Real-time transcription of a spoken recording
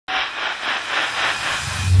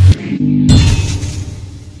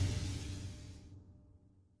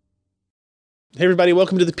Hey everybody,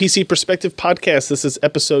 welcome to the PC Perspective Podcast. This is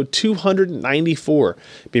episode 294,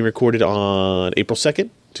 being recorded on April 2nd,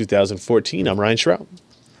 2014. I'm Ryan Shrout.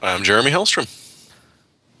 I'm Jeremy Hellstrom.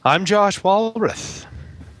 I'm Josh Walrath.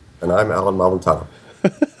 And I'm Alan Malventano.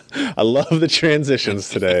 I love the transitions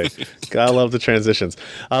today. God, I love the transitions.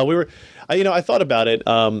 I thought about it.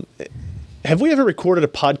 Have we ever recorded a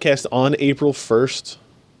podcast on April 1st?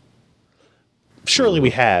 Surely we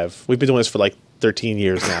have. We've been doing this for like 13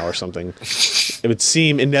 years now or something. It would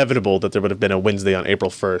seem inevitable that there would have been a Wednesday on April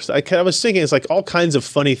 1st. I was thinking it's like all kinds of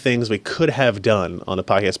funny things we could have done on the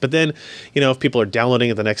podcast. But then, if people are downloading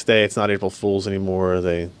it the next day, it's not April Fool's anymore.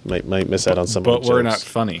 They might miss out on some of the jokes. But we're not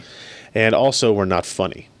funny. And also, we're not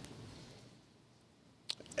funny.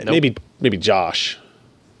 Nope. Maybe Josh.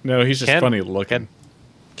 No, he's just funny looking.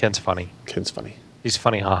 Ken's funny. Ken's funny. He's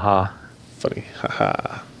funny, haha. Funny,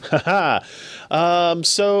 haha. Haha.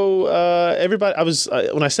 Everybody,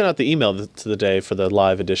 when I sent out the email to the day for the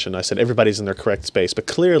live edition, I said everybody's in their correct space. But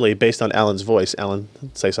clearly, based on Alan's voice, Alan,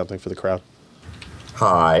 say something for the crowd.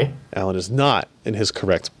 Hi. Alan is not in his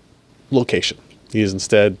correct location. He is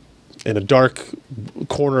instead in a dark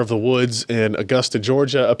corner of the woods in Augusta,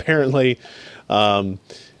 Georgia, apparently. So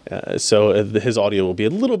his audio will be a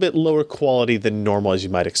little bit lower quality than normal, as you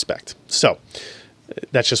might expect. So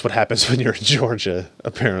that's just what happens when you're in Georgia,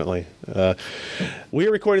 apparently. We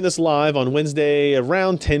are recording this live on Wednesday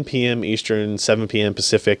around 10 p.m. Eastern, 7 p.m.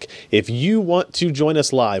 Pacific. If you want to join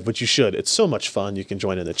us live, which you should, it's so much fun. You can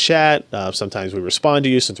join in the chat. Sometimes we respond to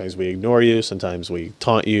you. Sometimes we ignore you. Sometimes we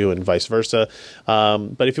taunt you and vice versa.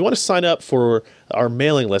 But if you want to sign up for our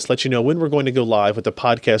mailing list, let you know when we're going to go live with the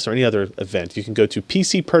podcast or any other event, you can go to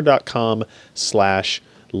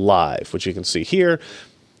pcper.com/live, which you can see here.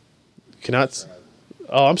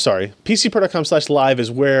 Oh, I'm sorry. PCPer.com/live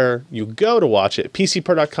is where you go to watch it.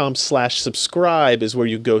 PCPer.com/subscribe is where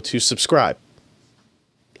you go to subscribe.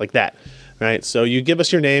 Like that, right? So you give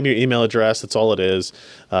us your name, your email address, that's all it is,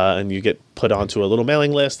 and you get put onto a little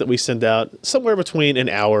mailing list that we send out somewhere between an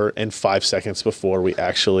hour and 5 seconds before we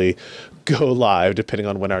actually go live, depending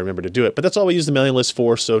on when I remember to do it. But that's all we use the mailing list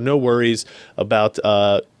for, so no worries about,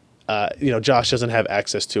 Josh doesn't have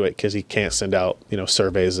access to it because he can't send out,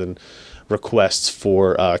 surveys and requests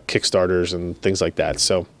for Kickstarters and things like that.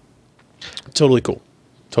 So totally cool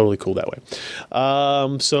that way.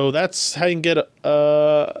 So that's how you can get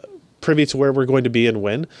privy to where we're going to be and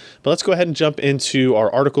when. But let's go ahead and jump into our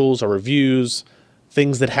articles, our reviews,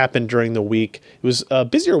 things that happened during the week. It was a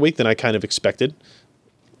busier week than I kind of expected,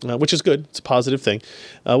 which is good. It's a positive thing.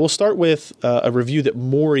 We'll start with a review that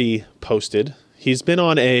Maury posted. He's been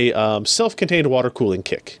on a self-contained water cooling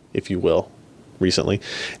kick, if you will, recently.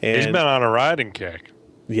 And he's been on a riding kick.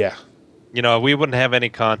 Yeah. We wouldn't have any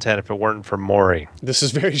content if it weren't for Maury. This is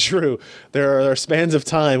very true. There are spans of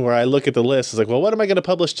time where I look at the list. It's like, well, what am I going to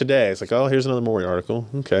publish today? It's like, oh, here's another Maury article.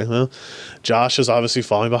 Okay, well, Josh is obviously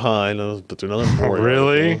falling behind. But there's another Maury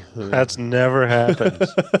Really? article. That's never happened.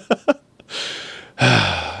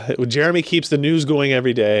 Jeremy keeps the news going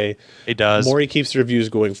every day. He does. Maury keeps the reviews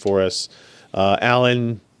going for us.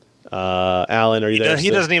 Alan, are you there? He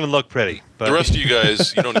doesn't even look pretty. But the rest of you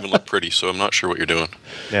guys, you don't even look pretty, so I'm not sure what you're doing.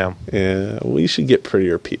 Yeah. Yeah, we should get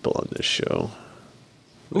prettier people on this show.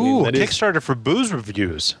 Ooh, Kickstarter for booze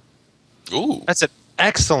reviews. Ooh. That's an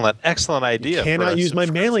excellent idea. You cannot use my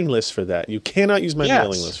mailing list for that. You cannot use my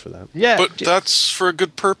mailing list for that. Yeah. But that's for a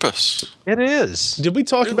good purpose. It is. Did we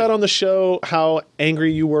talk about on the show how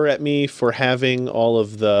angry you were at me for having all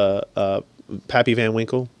of the Pappy Van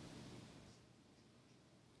Winkle?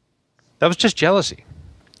 That was just jealousy.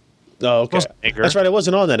 Oh, okay. That's right. I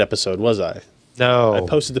wasn't on that episode, was I? No. I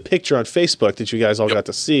posted the picture on Facebook that you guys all got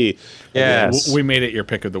to see. Yes. We made it your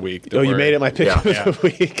pick of the week. You made it my pick of the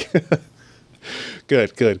week.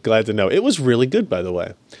 Good. Glad to know. It was really good, by the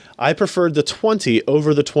way. I preferred the 20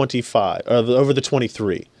 over the 25, or over the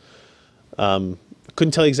 23.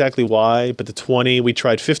 Couldn't tell you exactly why, but the 20, we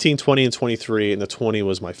tried 15, 20, and 23, and the 20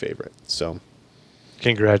 was my favorite. So,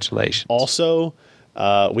 congratulations. Also,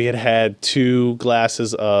 we had 2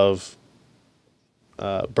 glasses of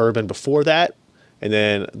bourbon before that, and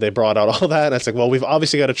then they brought out all that, and I was like, well, we've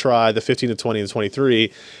obviously got to try the 15, the 20, and the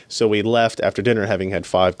 23, so we left after dinner having had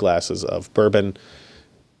 5 glasses of bourbon.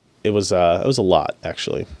 It was a lot,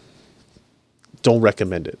 actually. Don't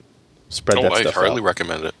recommend it. Spread that stuff out. I hardly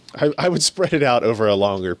recommend it. I would spread it out over a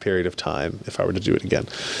longer period of time if I were to do it again.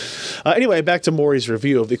 Anyway, back to Maury's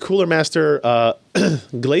review of the Coolermaster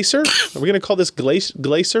Glacer. Are we going to call this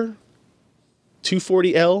Glacer?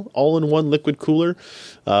 240L all-in-one liquid cooler.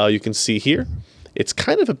 You can see here. It's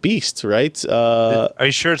kind of a beast, right? Are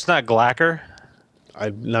you sure it's not Glacer?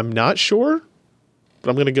 I'm not sure, but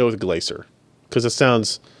I'm going to go with Glacer. because it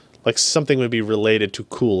sounds like something would be related to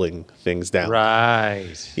cooling things down.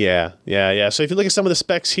 Right. Yeah. So if you look at some of the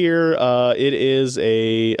specs here, it is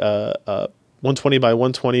a 120 by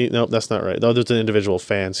 120. Nope, that's not right. No, there's the individual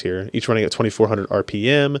fans here, each running at 2,400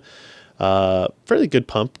 RPM. Fairly good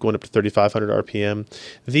pump, going up to 3,500 RPM.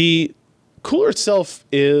 The cooler itself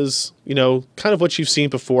is, kind of what you've seen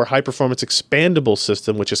before, high-performance expandable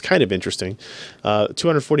system, which is kind of interesting.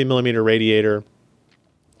 240 millimeter radiator,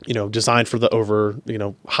 designed for the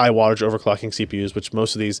high wattage overclocking CPUs, which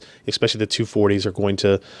most of these, especially the 240s,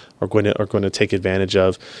 are going to take advantage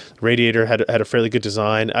of. The radiator had a fairly good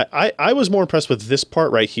design. I was more impressed with this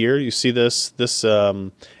part right here. You see this? This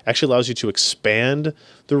actually allows you to expand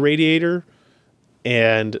the radiator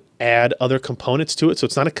and add other components to it, so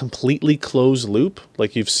it's not a completely closed loop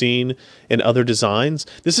like you've seen in other designs.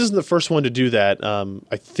 This isn't the first one to do that,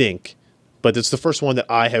 I think, but it's the first one that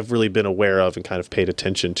I have really been aware of and kind of paid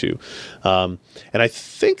attention to. And I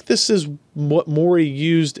think this is what Maury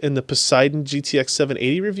used in the Poseidon GTX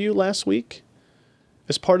 780 review last week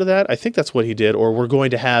as part of that. I think that's what he did, or we're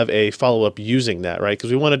going to have a follow-up using that, right?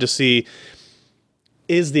 Because we wanted to see,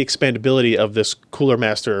 is the expandability of this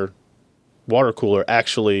Coolermaster water cooler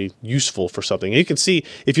actually useful for something? And you can see,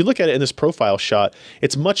 if you look at it in this profile shot,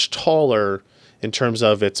 it's much taller in terms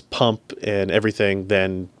of its pump and everything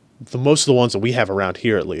than most of the ones that we have around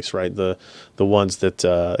here, at least, right? The ones that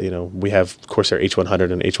we have Corsair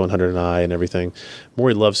H100 and H100i and everything.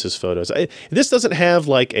 Maury loves his photos. This doesn't have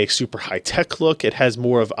like a super high-tech look. It has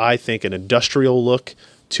more of, I think, an industrial look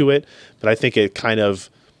to it, but I think it kind of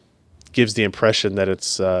gives the impression that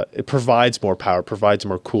it provides more power, provides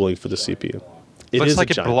more cooling for the CPU. Looks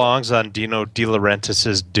like it belongs on Dino De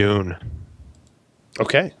Laurentiis' Dune.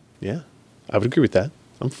 Okay, yeah, I would agree with that.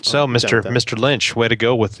 So, Mr. Lynch, way to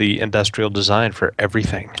go with the industrial design for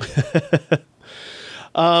everything.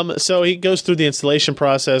 So he goes through the installation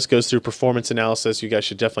process, goes through performance analysis. You guys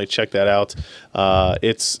should definitely check that out.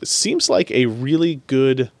 It seems like a really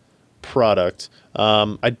good product.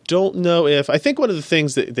 I don't know if... I think one of the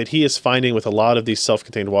things that he is finding with a lot of these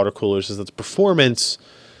self-contained water coolers is that the performance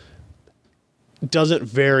doesn't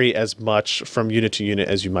vary as much from unit to unit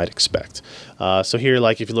as you might expect. So here,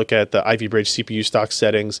 like if you look at the Ivy Bridge CPU stock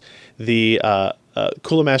settings, the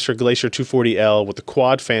Coolermaster Glacer 240L with the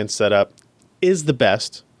quad fan setup is the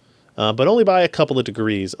best, but only by a couple of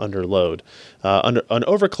degrees under load. Under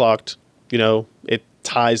overclocked, it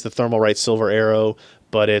ties the Thermalright Silver Arrow,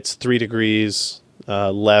 but it's 3 degrees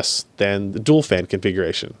less than the dual fan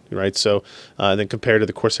configuration, right? So then compared to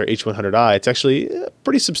the Corsair H100i, it's actually a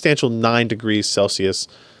pretty substantial 9 degrees Celsius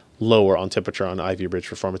lower on temperature on Ivy Bridge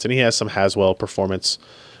performance. And he has some Haswell performance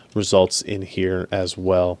results in here as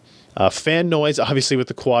well. Fan noise, obviously with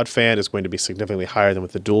the quad fan, is going to be significantly higher than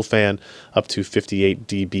with the dual fan, up to 58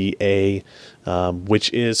 dBA,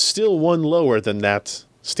 which is still one lower than that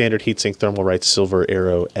standard heatsink Thermalright Silver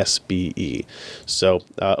Arrow SBE. So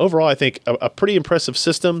overall, I think a pretty impressive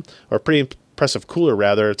system, or a pretty impressive cooler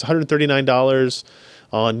rather. It's $139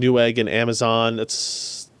 on Newegg and Amazon.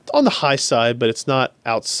 It's on the high side, but it's not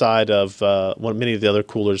outside of many of the other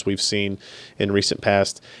coolers we've seen in recent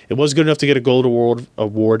past. It was good enough to get a gold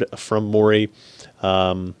award from Maury.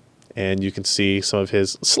 And you can see some of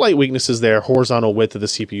his slight weaknesses there. Horizontal width of the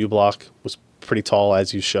CPU block was pretty tall,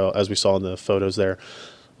 as we saw in the photos there.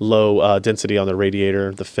 Low density on the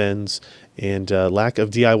radiator, the fins, and lack of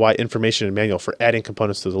DIY information and manual for adding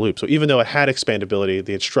components to the loop. So even though it had expandability,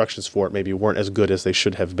 the instructions for it maybe weren't as good as they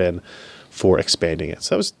should have been for expanding it.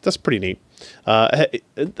 So that's pretty neat.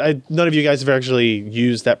 None of you guys have actually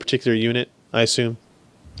used that particular unit, I assume?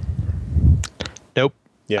 Nope.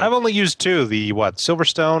 Yeah. I've only used two, the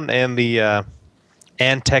Silverstone and the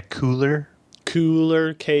Antec cooler.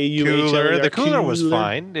 Cooler, K-U-H-L-E-R. The cooler was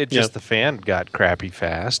fine. It just the fan got crappy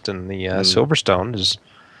fast, and the Silverstone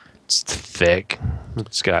it's thick.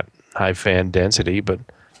 It's got high fan density, but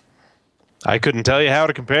I couldn't tell you how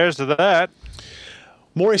it compares to that.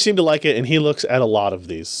 Maury seemed to like it, and he looks at a lot of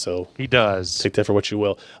these, so he does. Take that for what you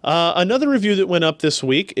will. Another review that went up this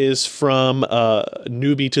week is from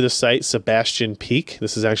newbie to the site, Sebastian Peak.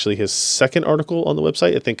 This is actually his second article on the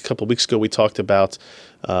website. I think a couple of weeks ago we talked about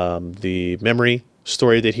the memory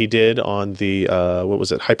story that he did on the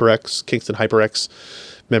HyperX, Kingston HyperX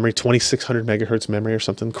memory, 2600 megahertz memory or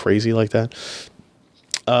something crazy like that.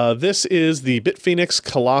 This is the BitFenix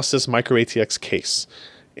Colossus Micro-ATX case.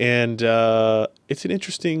 And it's an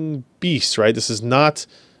interesting beast, right? This is not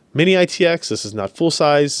mini ITX. This is not full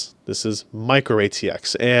size. This is micro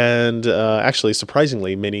ATX. And actually,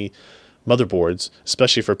 surprisingly, many motherboards,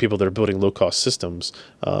 especially for people that are building low-cost systems,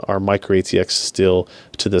 are micro ATX still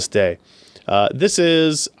to this day. This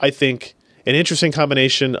is, I think, an interesting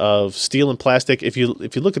combination of steel and plastic. If you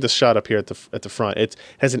look at the shot up here at the front, it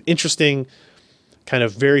has an interesting kind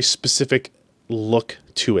of very specific look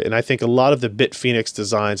to it. And I think a lot of the BitFenix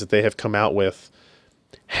designs that they have come out with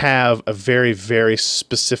have a very, very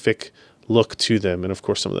specific look to them. And of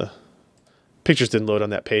course, some of the pictures didn't load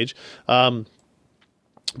on that page.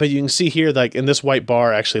 But you can see here, like, and this white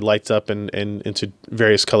bar actually lights up and into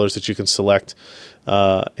various colors that you can select.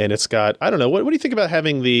 And it's got, I don't know, what do you think about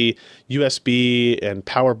having the USB and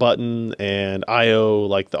power button and I/O,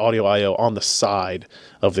 like the audio I/O, on the side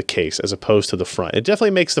of the case as opposed to the front? It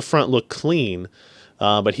definitely makes the front look clean,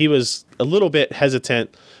 but he was a little bit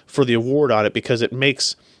hesitant for the award on it because it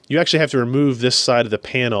makes, you actually have to remove this side of the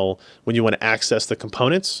panel when you want to access the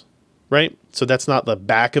components. Right, so that's not the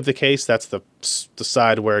back of the case. That's the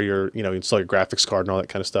side where you install your graphics card and all that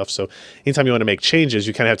kind of stuff. So anytime you want to make changes,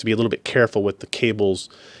 you kind of have to be a little bit careful with the cables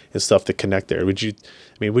and stuff that connect there. Would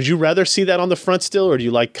you rather see that on the front still, or do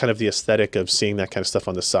you like kind of the aesthetic of seeing that kind of stuff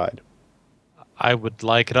on the side? I would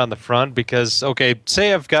like it on the front because, okay,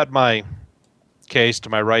 say I've got my case to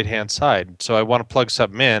my right-hand side, so I want to plug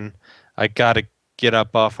something in. I got to get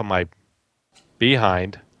up off of my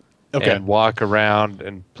behind. Okay. And walk around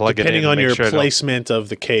and plug it in. Depending on your placement of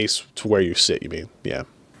the case to where you sit, you mean? Yeah.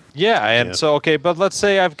 Yeah, and so, okay, but let's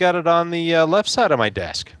say I've got it on the left side of my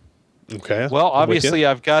desk. Okay. Well, obviously,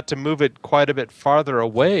 I've got to move it quite a bit farther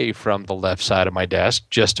away from the left side of my desk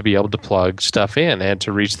just to be able to plug stuff in and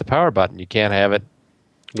to reach the power button. You can't have it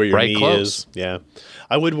where your right knee close. is. Yeah.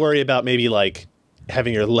 I would worry about maybe like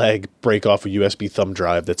having your leg break off a USB thumb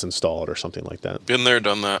drive that's installed or something like that. Been there,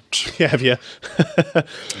 done that. Yeah, have you?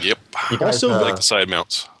 Yep. Guys, Also, Like the side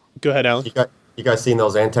mounts. Go ahead, Alan. You guys seen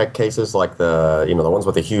those Antec cases, like the ones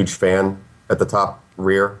with a huge fan at the top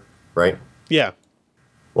rear, right? Yeah.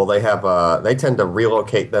 Well, they tend to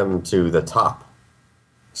relocate them to the top.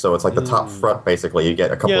 So it's like the top front, basically. You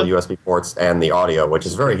get a couple of USB ports and the audio, which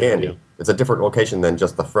is very handy. It's a different location than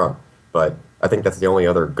just the front. But I think that's the only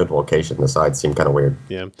other good location. The sides seem kind of weird.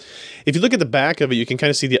 Yeah. If you look at the back of it, you can kind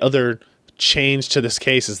of see the other change to this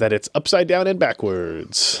case is that it's upside down and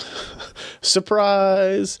backwards.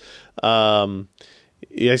 Surprise!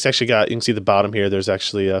 It's actually got, you can see the bottom here. There's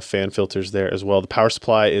actually fan filters there as well. The power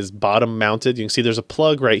supply is bottom mounted. You can see there's a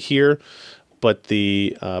plug right here, but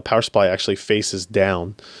the power supply actually faces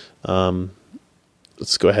down.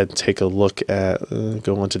 Let's go ahead and take a look at,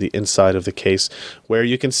 go onto the inside of the case where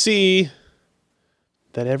you can see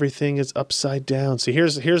that everything is upside down. So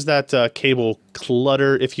here's that cable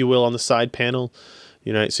clutter, if you will, on the side panel.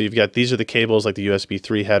 So you've got, these are the cables like the USB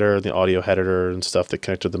 3 header, the audio header and stuff that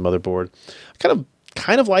connect to the motherboard. I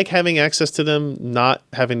kind of like having access to them, not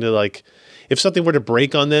having to like, if something were to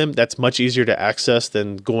break on them, that's much easier to access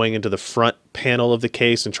than going into the front panel of the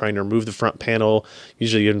case and trying to remove the front panel.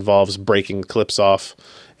 Usually it involves breaking clips off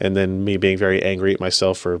and then me being very angry at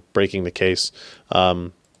myself for breaking the case.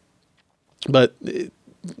 But you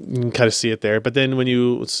can kind of see it there. But then when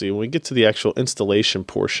when we get to the actual installation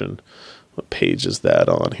portion, what page is that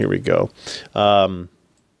on? Here we go.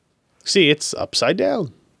 See, it's upside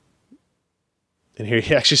down. And here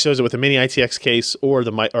he actually shows it with a mini ITX case or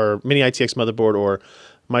mini ITX motherboard or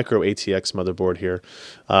Micro-ATX motherboard here.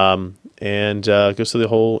 And goes through the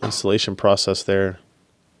whole installation process there.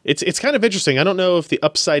 It's kind of interesting. I don't know if the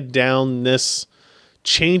upside downness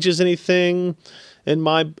changes anything, in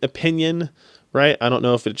my opinion, right? I don't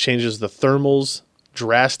know if it changes the thermals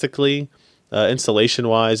drastically.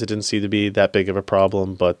 Installation-wise, it didn't seem to be that big of a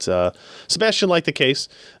problem, but Sebastian liked the case.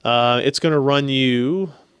 It's going to run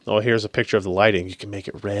you... Oh, here's a picture of the lighting. You can make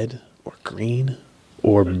it red or green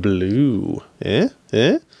or blue. It's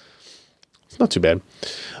not too bad.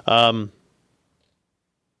 Not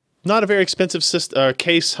a very expensive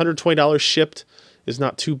case. $120 shipped is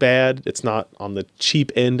not too bad. It's not on the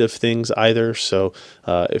cheap end of things either. So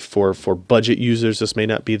if for budget users, this may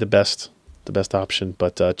not be the best option.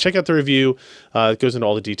 But check out the review. It goes into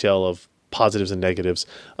all the detail of positives and negatives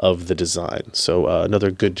of the design. So another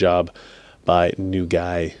good job by New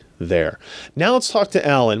Guy there. Now let's talk to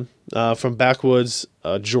Alan from Backwoods,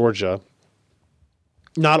 Georgia.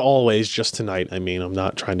 Not always, just tonight. I mean, I'm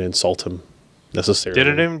not trying to insult him necessarily.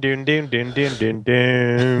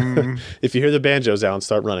 If you hear the banjos, Alan,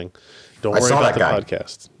 start running. Don't worry about the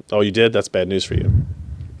podcast. Oh, you did? That's bad news for you.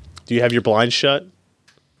 Do you have your blinds shut?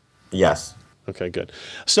 Yes. Okay, good.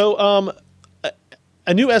 So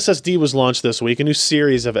a new SSD was launched this week, a new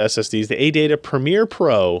series of SSDs, the ADATA Premier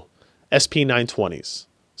Pro SP920s.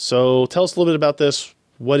 So tell us a little bit about this.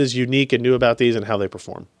 What is unique and new about these and how they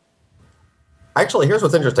perform? Actually, here's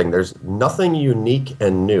what's interesting. There's nothing unique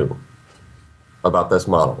and new about this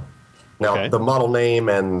model. Now, Okay. the model name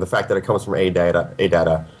and the fact that it comes from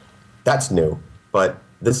ADATA, that's new. But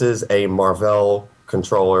this is a Marvell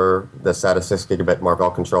controller, the SATA 6 gigabit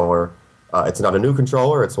Marvell controller. It's not a new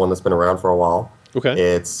controller. It's one that's been around for a while. Okay.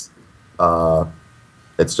 It's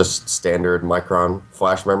just standard Micron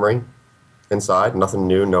flash memory inside. Nothing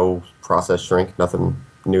new, no process shrink, nothing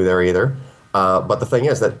new there either. But the thing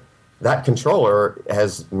is that controller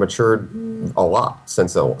has matured a lot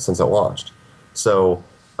since it launched. So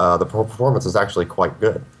the performance is actually quite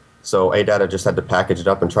good. So ADATA just had to package it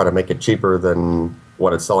up and try to make it cheaper than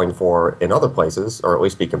what it's selling for in other places, or at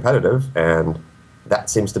least be competitive. And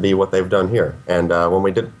that seems to be what they've done here. And when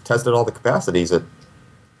we tested all the capacities, it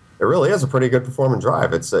really is a pretty good performing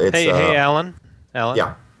drive. Hey, Alan.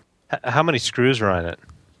 Yeah. How many screws are on it?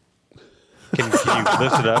 Can you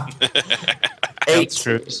lift it up? 8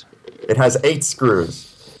 screws. It has 8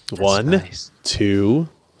 screws. One, nice. 2,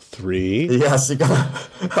 3. Yes, you got.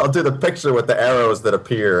 I'll do the picture with the arrows that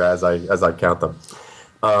appear as I count them.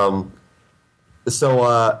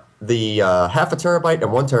 So the half a terabyte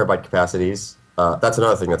and 1 terabyte capacities. That's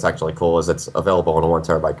another thing that's actually cool, is it's available in a 1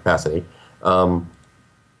 terabyte capacity.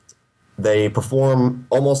 They perform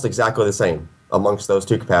almost exactly the same amongst those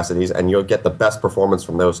two capacities, and you'll get the best performance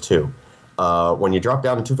from those two. When you drop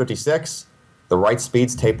down to 256, the write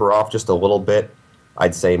speeds taper off just a little bit.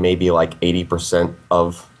 I'd say maybe like 80%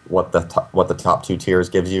 of what the top 2 tiers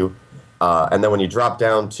gives you. And then when you drop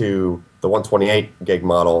down to the 128 gig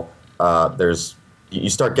model, you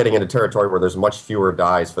start getting into territory where there's much fewer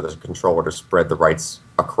dies for the controller to spread the writes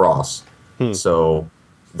across. So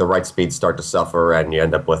the write speeds start to suffer, and you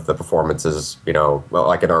end up with the performances,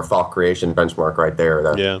 like in our file creation benchmark right there,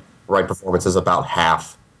 the write performance is about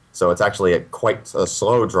half. So it's actually quite a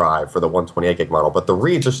slow drive for the 128 gig model, but the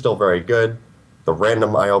reads are still very good. The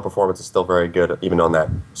random I/O performance is still very good, even on that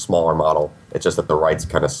smaller model. It's just that the writes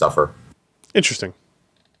kind of suffer. Interesting.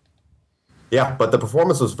 Yeah, but the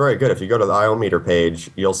performance was very good. If you go to the I/O meter page,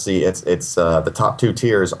 you'll see it's the top 2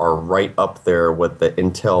 tiers are right up there with the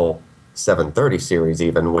Intel 730 series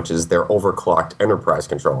even, which is their overclocked enterprise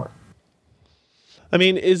controller. I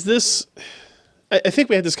mean, is this... I think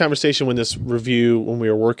we had this conversation when we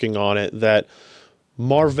were working on it, that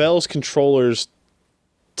Marvell's controllers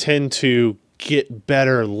tend to get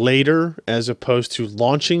better later as opposed to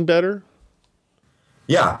launching better.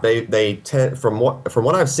 Yeah, they tend, from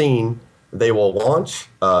what I've seen, they will launch.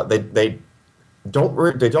 They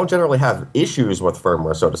don't generally have issues with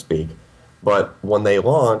firmware, so to speak, but when they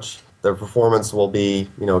launch, their performance will be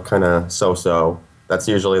kind of so-so. That's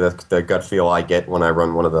usually the gut feel I get when I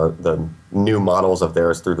run one of the new models of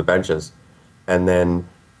theirs through the benches. And then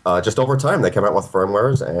just over time, they come out with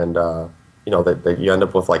firmwares, and you end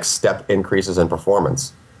up with like step increases in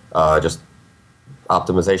performance. Just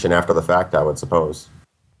optimization after the fact, I would suppose.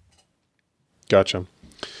 Gotcha.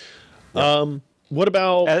 What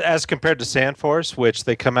about... As compared to Sandforce, which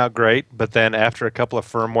they come out great, but then after a couple of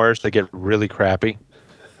firmwares, they get really crappy?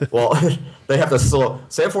 Well, they have to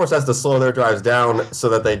Sandforce has to slow their drives down so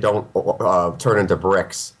that they don't turn into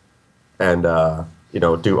bricks and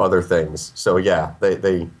do other things. So yeah,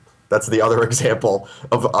 they that's the other example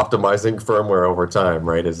of optimizing firmware over time,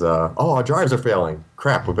 right? Is our drives are failing.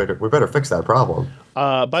 Crap, we better fix that problem.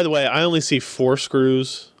 By the way, I only see 4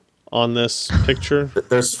 screws on this picture.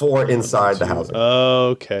 There's 4 inside the housing.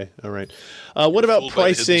 Okay, all right. What about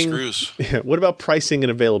pricing? What about pricing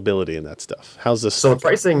and availability and that stuff? How's this? So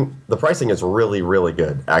the pricing is really, really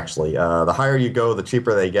good, actually. The higher you go, the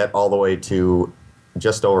cheaper they get, all the way to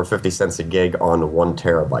just over 50 cents a gig on 1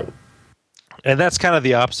 terabyte. And that's kind of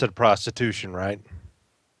the opposite of prostitution, right?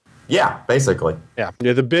 Yeah, basically. Yeah.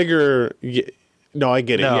 Yeah, the bigger... No, I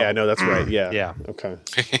get it. No. Yeah, no, that's right. Yeah. Yeah. Okay.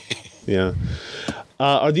 Yeah.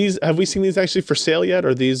 Have we seen these actually for sale yet?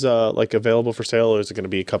 Are these like available for sale, or is it going to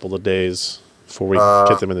be a couple of days before we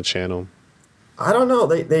get them in the channel? I don't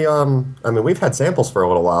know. I mean, we've had samples for a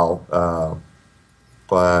little while,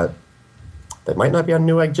 but they might not be on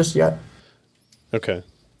Newegg just yet. Okay.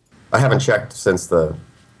 I haven't checked since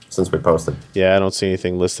we posted. Yeah, I don't see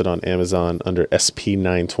anything listed on Amazon under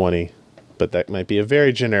SP920, but that might be a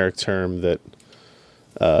very generic term that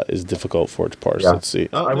is difficult for it to parse. Yeah. Let's see.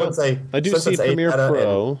 I would say I do see Premiere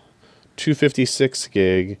Pro, 256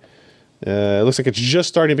 gig. It looks like it's just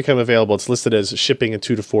starting to become available. It's listed as shipping in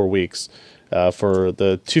 2 to 4 weeks for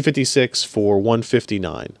the 256 for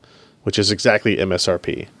 $159, which is exactly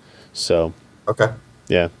MSRP. So okay,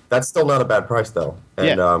 yeah, that's still not a bad price though.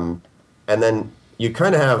 And yeah. And then you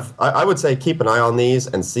kind of have. I would say keep an eye on these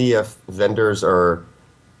and see if vendors are.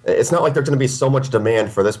 It's not like there's going to be so much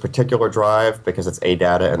demand for this particular drive because it's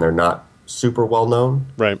ADATA and they're not super well known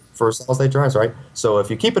for solid state drives, right? So if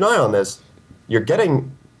you keep an eye on this, you're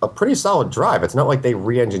getting a pretty solid drive. It's not like they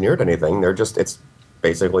re-engineered anything. It's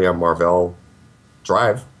basically a Marvell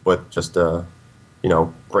drive with just different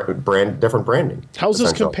branding. How's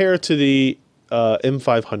this compare to the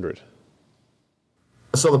M500?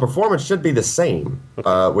 So the performance should be the same.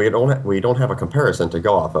 Okay. We don't have a comparison to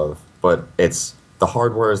go off of, but the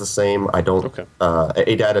hardware is the same.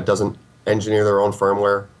 ADATA doesn't engineer their own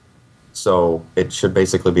firmware, so it should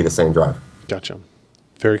basically be the same drive. Gotcha.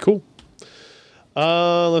 Very cool.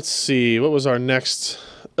 Let's see. What was our next?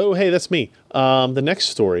 Oh, hey, that's me. The next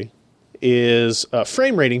story is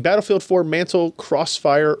frame rating, Battlefield 4 Mantle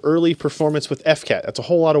CrossFire early performance with FCAT. That's a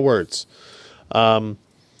whole lot of words.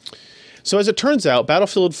 So as it turns out,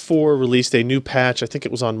 Battlefield 4 released a new patch. I think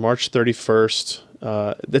it was on March 31st.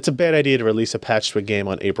 It's a bad idea to release a patch to a game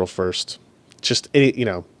on April 1st.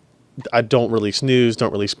 I don't release news,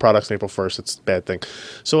 don't release products on April 1st. It's a bad thing.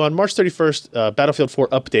 So on March 31st, Battlefield 4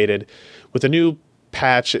 updated with a new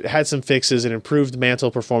patch. It had some fixes. It improved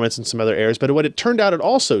Mantle performance and some other areas. But what it turned out it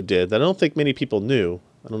also did, that I don't think many people knew,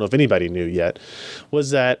 I don't know if anybody knew yet,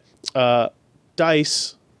 was that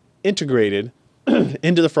DICE integrated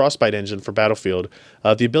into the Frostbite engine for Battlefield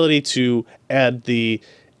the ability to add the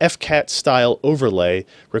FCAT style overlay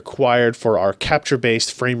required for our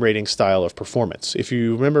capture-based frame rating style of performance. If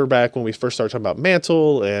you remember back when we first started talking about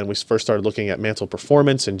Mantle and we first started looking at Mantle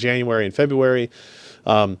performance in January and February,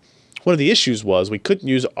 one of the issues was we couldn't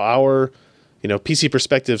use our, PC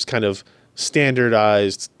Perspective's kind of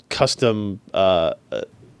standardized custom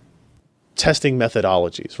testing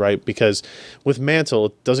methodologies, right? Because with Mantle,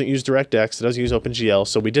 it doesn't use DirectX, it doesn't use OpenGL,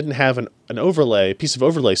 so we didn't have an overlay, piece of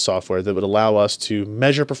overlay software that would allow us to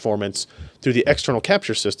measure performance through the external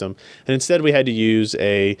capture system. And instead we had to use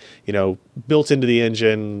a, built into the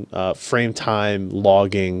engine frame time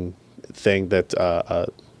logging thing that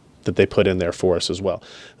that they put in there for us as well.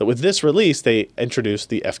 But with this release, they introduced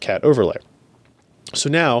the FCAT overlay. So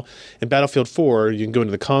now, in Battlefield 4, you can go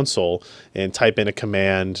into the console and type in a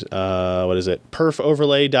command, perf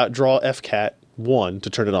overlay.draw FCAT 1 to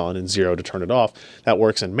turn it on and 0 to turn it off. That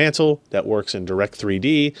works in Mantle, that works in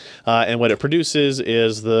Direct3D, and what it produces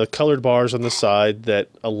is the colored bars on the side that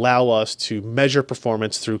allow us to measure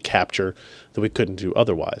performance through capture that we couldn't do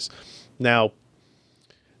otherwise. Now,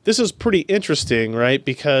 this is pretty interesting, right,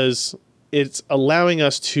 because it's allowing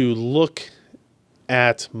us to look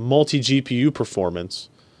at multi-GPU performance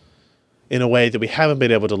in a way that we haven't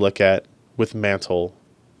been able to look at with Mantle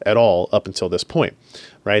at all up until this point,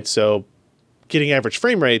 right? So getting average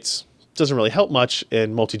frame rates doesn't really help much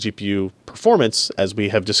in multi-GPU performance, as we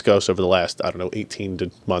have discussed over the last,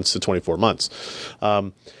 18 months to 24 months.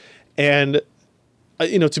 To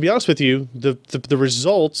be honest with you, the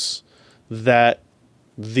results that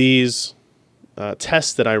these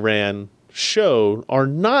tests that I ran showed are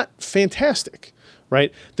not fantastic.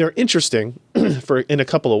 Right? They're interesting in a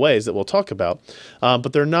couple of ways that we'll talk about,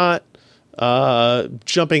 but they're not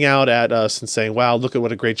jumping out at us and saying, wow, look at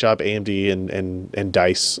what a great job AMD and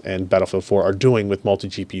DICE and Battlefield 4 are doing with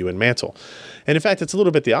multi-GPU and Mantle. And in fact, it's a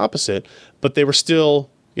little bit the opposite, but they were still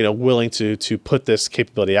willing to put this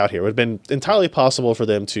capability out here. It would have been entirely possible for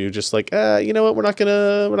them to just like, you know what, we're not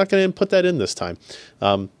gonna put that in this time.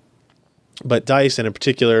 But DICE, and in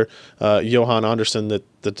particular, Johan Andersen,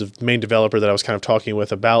 the main developer that I was kind of talking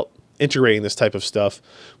with about integrating this type of stuff,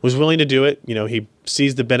 was willing to do it. He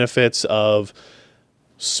sees the benefits of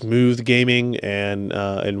smooth gaming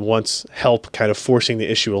and wants help kind of forcing the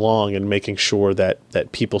issue along and making sure that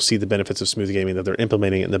people see the benefits of smooth gaming, that they're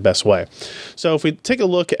implementing it in the best way. So if we take a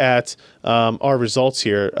look at our results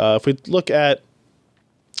here, if we look at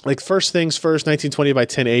first things first, 1920 by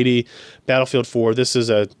 1080, Battlefield 4. This is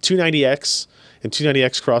a 290X and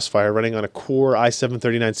 290X CrossFire running on a Core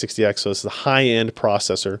i7-3960X, so this is a high-end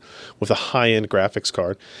processor with a high-end graphics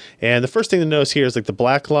card. And the first thing to notice here is the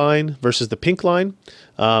black line versus the pink line.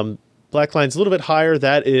 Black line's a little bit higher.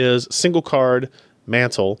 That is single card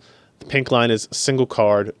Mantle. The pink line is single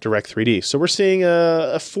card Direct3D. So we're seeing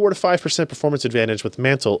a 4 to 5% performance advantage with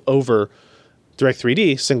Mantle over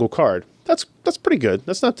Direct3D single card. That's pretty good.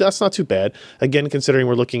 That's not too bad. Again, considering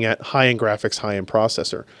we're looking at high-end graphics, high-end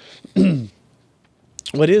processor.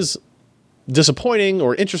 What is disappointing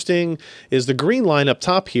or interesting is the green line up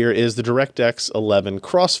top here is the DirectX 11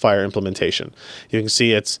 CrossFire implementation. You can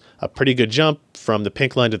see it's a pretty good jump from the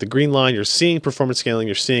pink line to the green line. You're seeing performance scaling,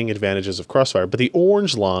 you're seeing advantages of CrossFire, but the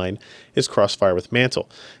orange line is CrossFire with Mantle.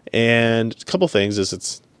 And a couple things is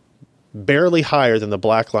it's barely higher than the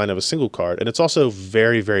black line of a single card, and it's also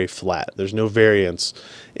very, very flat. There's no variance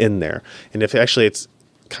in there. And if actually it's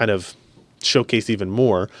kind of showcased even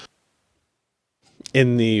more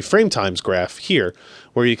in the frame times graph here,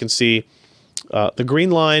 where you can see the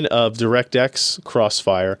green line of DirectX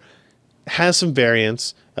CrossFire has some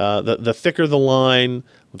variance. The thicker the line,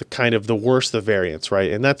 the worse the variance,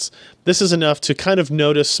 right? And this is enough to kind of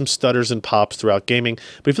notice some stutters and pops throughout gaming.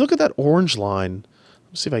 But if you look at that orange line,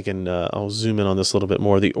 let's see if I can, I'll zoom in on this a little bit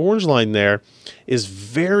more. The orange line there is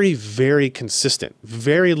very, very consistent.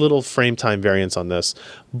 Very little frame time variance on this,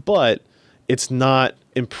 but it's not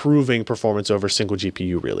improving performance over single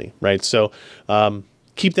GPU really, right? So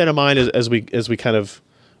keep that in mind as we kind of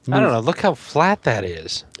move. I don't know. Look how flat that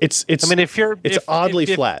is. It's I mean, it's oddly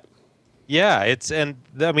flat. Yeah,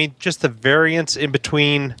 just the variance in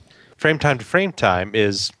between frame time to frame time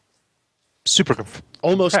is super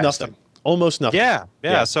almost compressed. nothing. Almost nothing.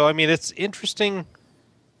 Yeah. So I mean, it's interesting.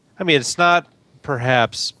 I mean, it's not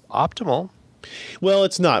perhaps optimal. Well,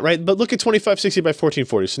 it's not, right? But look at 2560 by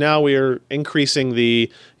 1440. So now we're increasing the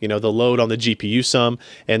load on the GPU some,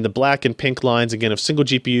 and the black and pink lines, again, of single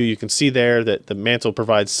GPU, you can see there that the Mantle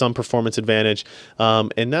provides some performance advantage.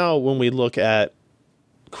 And now when we look at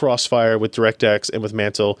CrossFire with DirectX and with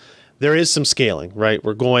Mantle, there is some scaling, right?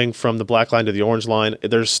 We're going from the black line to the orange line.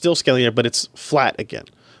 There's still scaling there, but it's flat again,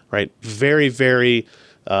 right? Very, very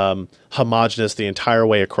homogeneous the entire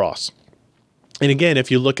way across. And again, if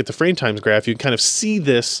you look at the frame times graph, you can kind of see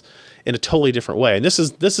this in a totally different way. And this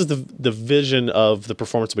is the vision of the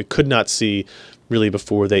performance we could not see really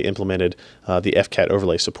before they implemented the FCAT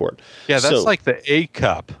overlay support. Yeah, that's like the A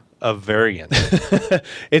cup of variance.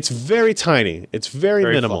 It's very tiny. It's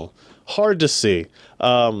very minimal. Hard to see.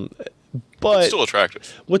 But still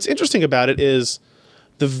attractive. What's interesting about it is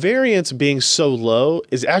the variance being so low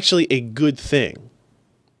is actually a good thing,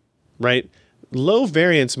 right? Low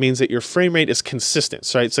variance means that your frame rate is consistent.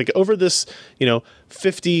 So it's like over this,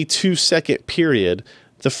 52-second period,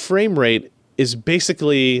 the frame rate is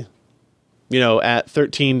basically, at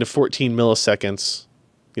 13 to 14 milliseconds,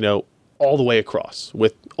 all the way across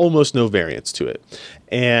with almost no variance to it.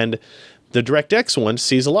 And the DirectX one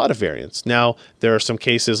sees a lot of variance. Now, there are some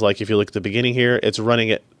cases, like if you look at the beginning here, it's running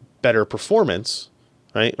at better performance,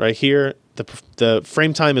 right? Right here, the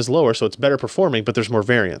frame time is lower, so it's better performing, but there's more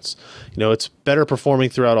variance. It's better performing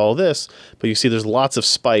throughout all this, but you see there's lots of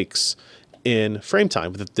spikes in frame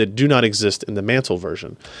time that do not exist in the Mantle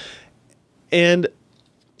version. And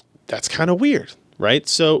that's kind of weird, right?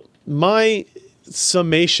 So my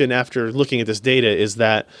summation after looking at this data is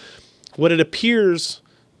that what it appears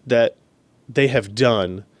that they have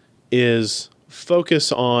done is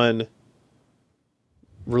focus on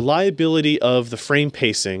reliability of the frame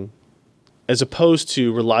pacing as opposed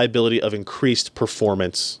to reliability of increased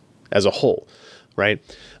performance as a whole, right?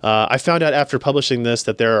 I found out after publishing this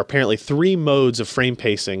that there are apparently 3 modes of frame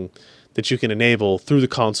pacing that you can enable through the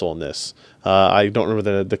console in this. I don't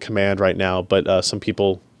remember the command right now, but some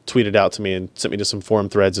people tweeted out to me and sent me to some forum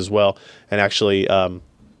threads as well. And actually,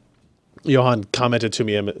 Johan commented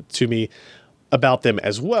to me about them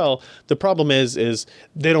as well. The problem is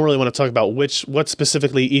they don't really want to talk about what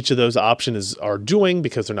specifically each of those options are doing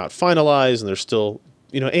because they're not finalized and they're still,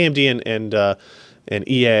 AMD and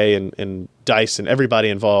EA and DICE and everybody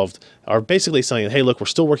involved are basically saying, hey, look, we're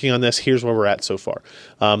still working on this. Here's where we're at so far.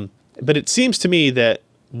 But it seems to me that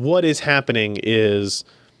what is happening is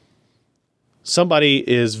somebody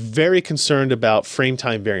is very concerned about frame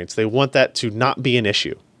time variance. They want that to not be an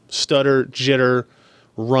issue. Stutter, jitter,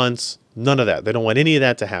 runts, none of that. They don't want any of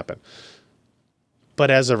that to happen.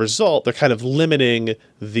 But as a result, they're kind of limiting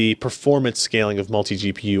the performance scaling of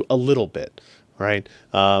multi-GPU a little bit, right?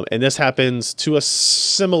 And this happens in a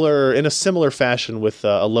similar fashion with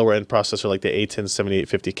a lower-end processor like the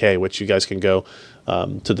A107850K, which you guys can go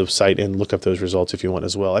to the site and look up those results if you want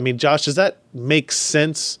as well. I mean, Josh, does that make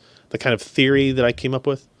sense, the kind of theory that I came up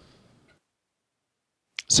with?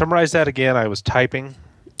 Summarize that again. I was typing.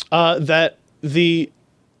 That the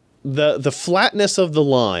flatness of the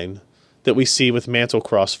line that we see with Mantle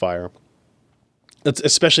CrossFire,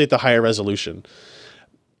 especially at the higher resolution,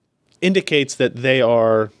 indicates that they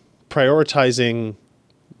are prioritizing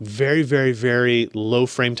very, very, very low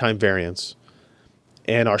frame time variance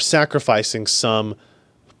and are sacrificing some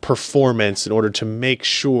performance in order to make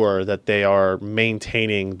sure that they are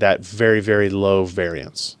maintaining that very, very low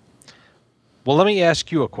variance. Well, let me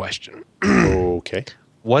ask you a question. Okay.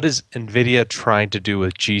 What is NVIDIA trying to do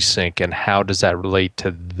with G-Sync, and how does that relate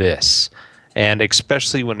to this? And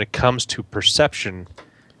especially when it comes to perception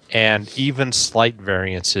and even slight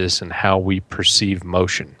variances in how we perceive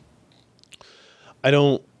motion. I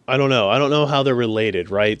don't know. I don't know how they're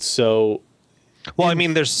related, right? So, well, I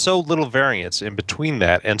mean, there's so little variance in between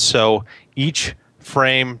that, and so each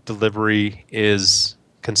frame delivery is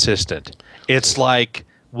consistent. It's like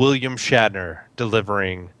William Shatner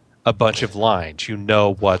delivering a bunch of lines. You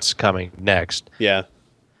know what's coming next. Yeah.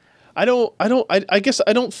 I guess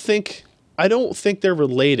I don't think they're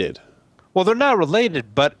related. Well, they're not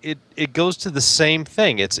related, but it goes to the same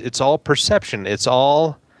thing. It's all perception. It's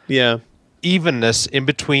all evenness in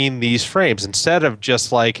between these frames. Instead of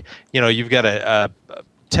just like, you've got a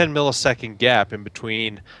 10 millisecond gap in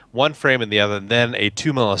between one frame and the other, and then a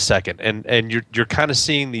 2 millisecond, and you're kind of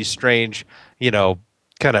seeing these strange,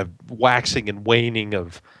 kind of waxing and waning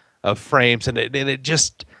of frames, and it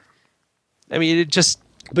just,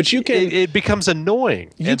 But you can. It becomes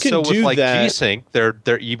annoying. You can so do with like that. G-Sync,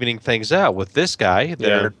 they're evening things out. With this guy,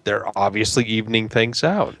 they're obviously evening things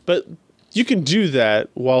out. But you can do that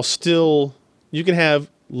while still. You can have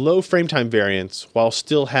low frame time variance while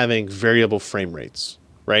still having variable frame rates,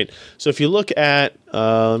 right? So if you look at,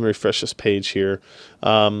 let me refresh this page here.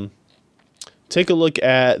 Take a look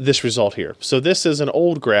at this result here. So this is an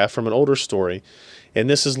old graph from an older story. And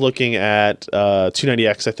this is looking at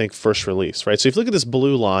 290X, I think, first release, right? So if you look at this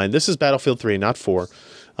blue line, this is Battlefield 3, not 4.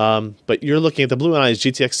 But you're looking at the blue line is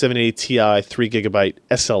GTX 780 Ti 3 GB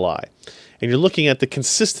SLI. And you're looking at the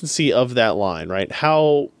consistency of that line, right?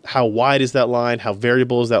 How wide is that line? How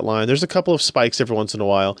variable is that line? There's a couple of spikes every once in a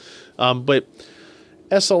while. But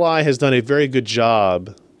SLI has done a very good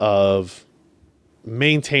job of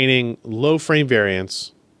maintaining low frame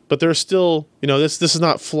variance. But there's still, this is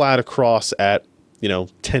not flat across at 10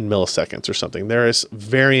 milliseconds or something. There is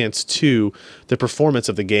variance to the performance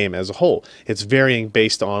of the game as a whole. It's varying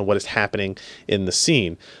based on what is happening in the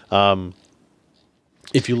scene.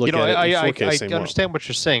 If you look at it in 4K, I understand what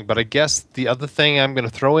you're saying, but I guess the other thing I'm going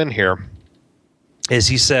to throw in here is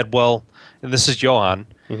he said, well, and this is Johan,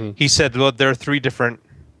 he said, well, there are 3 different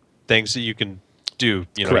things that you can do.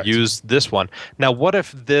 Correct. Use this one. Now, what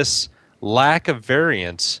if this lack of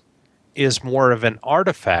variance is more of an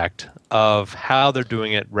artifact of how they're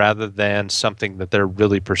doing it rather than something that they're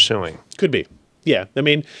really pursuing? Could be. Yeah. I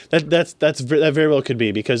mean, that very well could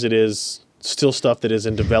be, because it is still stuff that is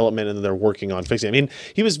in development and they're working on fixing. I mean,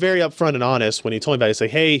 he was very upfront and honest when he told me about it. He's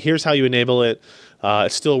like, hey, here's how you enable it.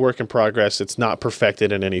 It's still a work in progress. It's not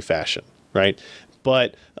perfected in any fashion, right?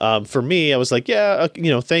 But for me, I was like, yeah,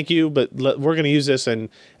 thank you, but we're going to use this, and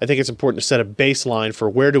I think it's important to set a baseline for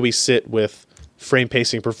where do we sit with frame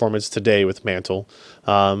pacing performance today with Mantle,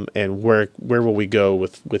 and where will we go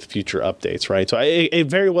with future updates, right? So it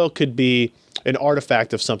very well could be an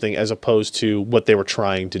artifact of something as opposed to what they were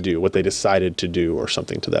trying to do, what they decided to do, or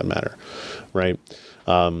something to that matter, right?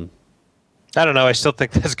 I don't know. I still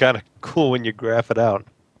think that's kind of cool when you graph it out.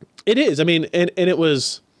 It is. I mean, and it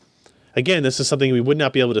was, again, this is something we would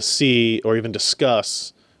not be able to see or even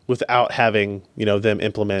discuss without having, them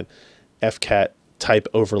implement FCAT type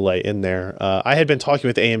overlay in there. I had been talking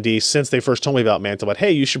with AMD since they first told me about Mantle, but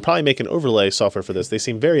hey, you should probably make an overlay software for this. They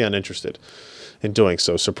seem very uninterested in doing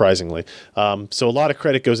so, surprisingly. So a lot of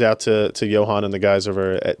credit goes out to Johan and the guys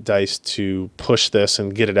over at DICE to push this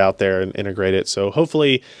and get it out there and integrate it. So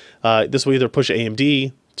hopefully this will either push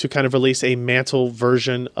AMD to kind of release a Mantle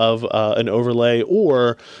version of an overlay,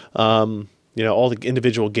 or all the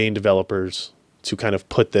individual game developers to kind of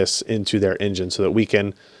put this into their engine so that we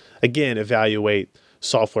can, again, evaluate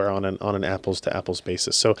software on an apples-to-apples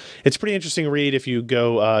basis. So it's a pretty interesting read. If you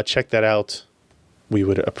go check that out, we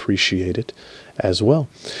would appreciate it as well.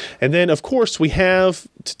 And then, of course, we have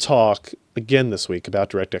to talk again this week about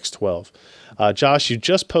DirectX 12. Josh, you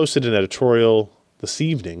just posted an editorial this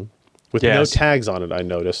evening with no tags on it, I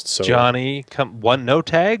noticed. So Johnny, no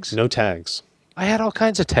tags? No tags. I had all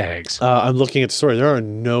kinds of tags. I'm looking at the story. There are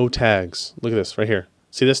no tags. Look at this right here.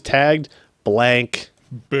 See this? Tagged blank.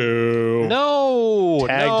 Boo. No.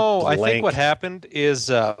 Tagged I think what happened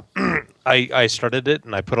is I started it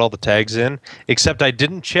and I put all the tags in, except I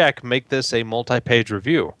didn't make this a multi-page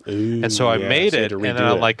review. Ooh, and so I made it, and then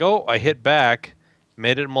I'm like, I hit back,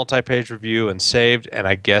 made it a multi-page review and saved, and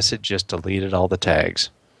I guess it just deleted all the tags.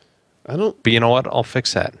 But you know what? I'll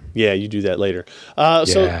fix that. Yeah, you do that later.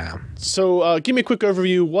 So give me a quick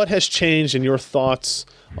overview. What has changed in your thoughts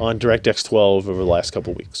on DirectX 12 over the last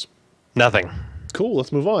couple weeks? Nothing. Cool.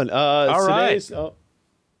 Let's move on. All right. Go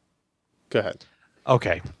ahead.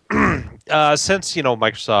 Okay. Since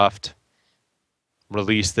Microsoft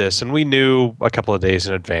released this, and we knew a couple of days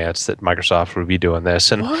in advance that Microsoft would be doing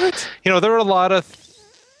this, and there were a lot of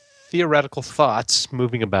theoretical thoughts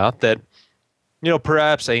moving about that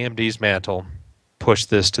perhaps AMD's Mantle pushed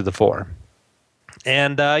this to the fore.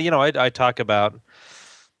 And I talk about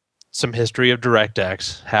some history of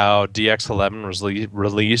DirectX, how DX11 was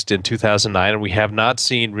released in 2009, and we have not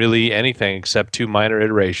seen really anything except 2 minor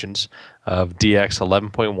iterations of DX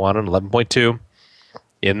 11.1 and 11.2.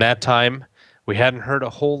 In that time, we hadn't heard a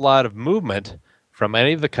whole lot of movement from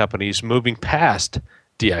any of the companies moving past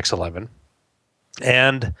DX11.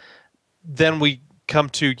 And then we come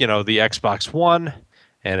to, the Xbox One,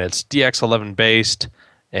 and it's DX11 based,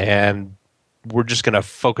 and we're just going to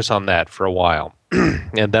focus on that for a while.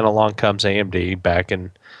 And then along comes AMD back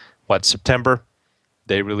in, September.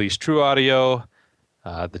 They released True Audio,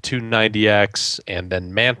 the 290X, and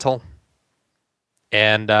then Mantle.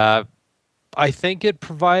 And I think it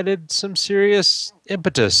provided some serious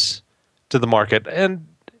impetus to the market. And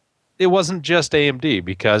it wasn't just AMD,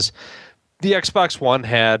 because the Xbox One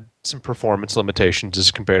had some performance limitations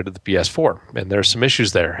as compared to the PS4. And there are some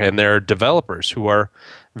issues there. And there are developers who are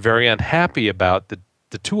very unhappy about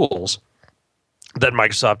the tools that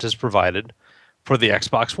Microsoft has provided for the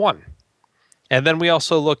Xbox One. And then we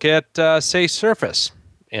also look at, say, Surface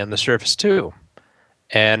and the Surface 2,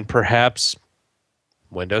 and perhaps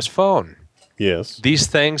Windows Phone. Yes. These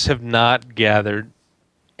things have not gathered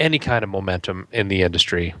any kind of momentum in the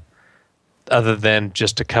industry other than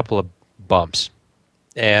just a couple of bumps.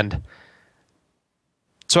 And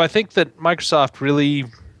so I think that Microsoft really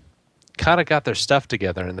kind of got their stuff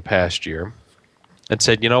together in the past year and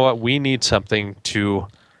said, you know what, we need something to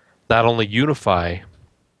not only unify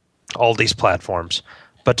all these platforms,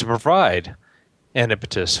 but to provide an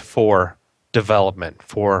impetus for development,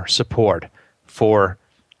 for support, for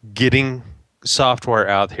getting software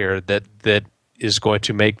out here that is going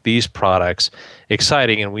to make these products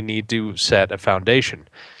exciting, and we need to set a foundation.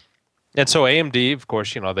 And so AMD, of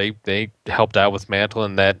course, they helped out with Mantle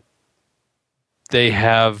in that they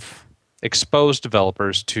have exposed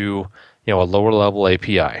developers to, a lower level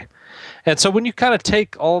API. And so when you kind of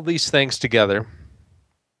take all these things together,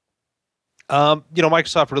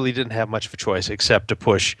 Microsoft really didn't have much of a choice except to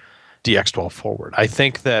push DX12 forward. I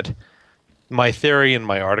think that my theory in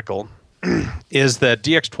my article is that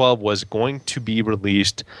DX12 was going to be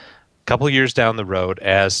released a couple of years down the road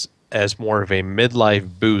as more of a midlife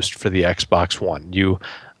boost for the Xbox One. You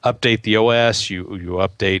update the OS, you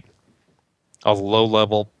update all the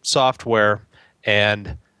low-level software,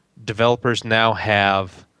 and developers now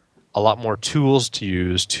have a lot more tools to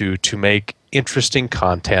use to make interesting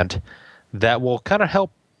content that will kind of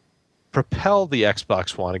help propel the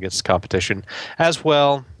Xbox One against competition, as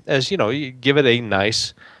well as, you give it a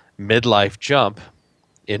nice midlife jump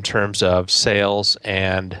in terms of sales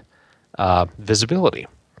and visibility.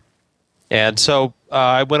 And so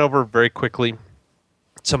I went over very quickly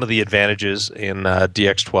some of the advantages in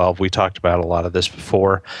DX12. We talked about a lot of this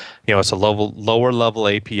before. It's a lower level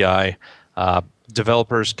API.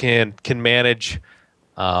 Developers can manage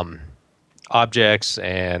objects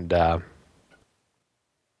and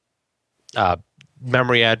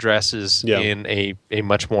memory addresses in a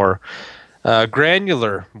much more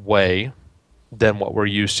granular way than what we're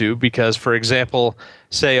used to, because, for example,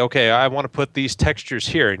 say, okay, I want to put these textures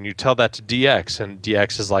here, and you tell that to DX, and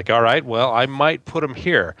DX is like, all right, well, I might put them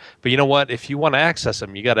here, but you know what? If you want to access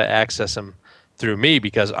them, you got to access them through me,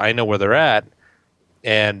 because I know where they're at,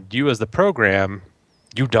 and you as the program,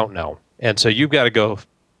 you don't know. And so you've got to go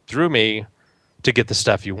through me to get the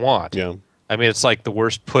stuff you want. Yeah. I mean, it's like the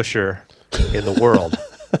worst pusher in the world.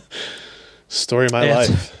 Story of my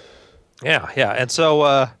life. Yeah. And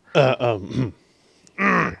so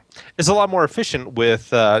it's a lot more efficient with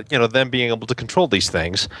them being able to control these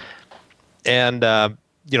things, and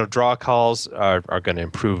draw calls are going to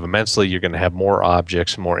improve immensely. You're going to have more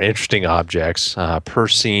objects, more interesting objects per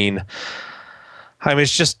scene. I mean,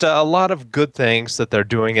 it's just a lot of good things that they're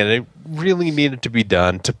doing, and it really needed to be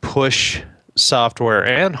done to push software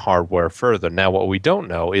and hardware further. Now, what we don't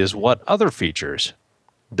know is what other features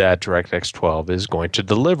that DirectX 12 is going to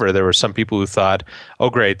deliver. There were some people who thought, oh,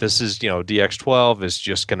 great, this is, DX12 is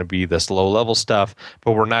just going to be this low-level stuff,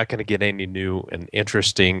 but we're not going to get any new and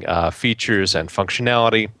interesting features and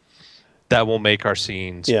functionality that will make our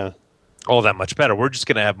scenes all that much better. We're just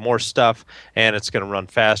going to have more stuff, and it's going to run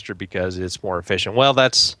faster because it's more efficient. Well,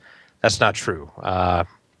 that's not true.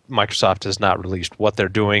 Microsoft has not released what they're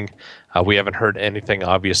doing. We haven't heard anything,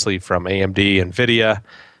 obviously, from AMD, NVIDIA,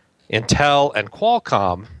 Intel, and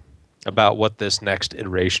Qualcomm about what this next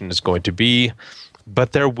iteration is going to be,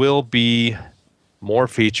 but there will be more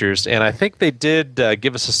features, and I think they did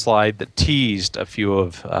give us a slide that teased a few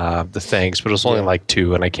of the things, but it was only like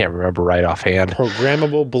two, and I can't remember right offhand.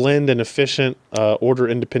 Programmable, blend, and efficient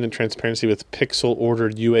order-independent transparency with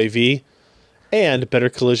pixel-ordered UAV, and better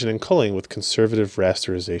collision and culling with conservative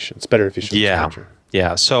rasterization. It's better if you show the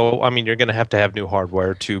Yeah, so, I mean, you're going to have new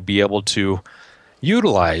hardware to be able to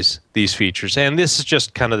utilize these features, and this is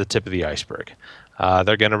just kind of the tip of the iceberg.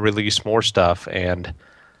 They're going to release more stuff, and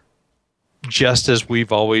just as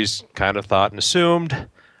we've always kind of thought and assumed,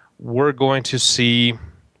 we're going to see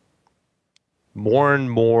more and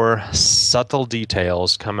more subtle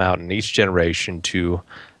details come out in each generation to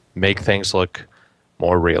make things look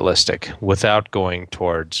more realistic without going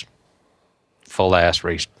towards full-ass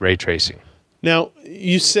ray tracing. Now,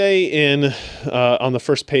 you say on the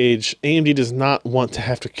first page, AMD does not want to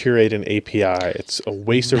have to curate an API. It's a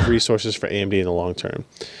waste of resources for AMD in the long term.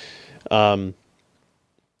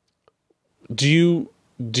 Do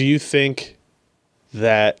you think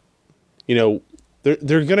that,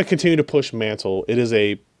 they're going to continue to push Mantle? It is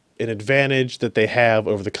an advantage that they have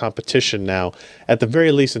over the competition now, at the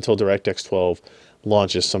very least until DirectX 12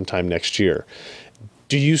 launches sometime next year.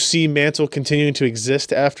 Do you see Mantle continuing to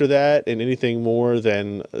exist after that, and anything more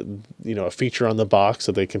than a feature on the box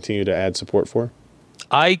that they continue to add support for?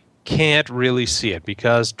 I can't really see it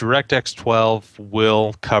because DirectX 12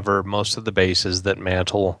 will cover most of the bases that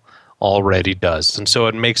Mantle already does, and so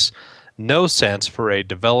it makes no sense for a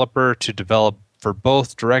developer to develop for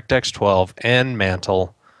both DirectX 12 and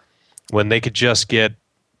Mantle when they could just get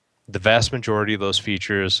the vast majority of those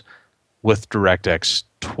features with DirectX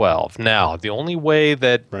 12. Now, the only way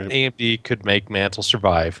that AMD could make Mantle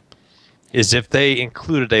survive is if they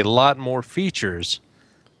included a lot more features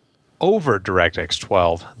over DirectX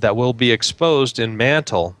 12 that will be exposed in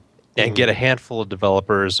Mantle and get a handful of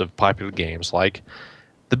developers of popular games like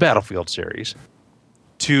the Battlefield series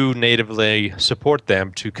to natively support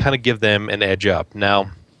them to kind of give them an edge up.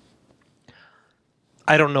 Now,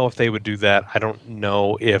 I don't know if they would do that. I don't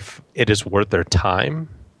know if it is worth their time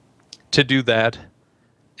to do that.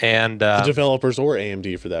 And the developers or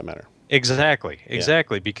AMD for that matter.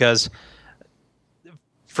 Exactly, because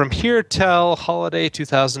from here till holiday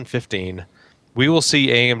 2015, we will see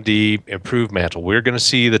AMD improve Mantle. We're going to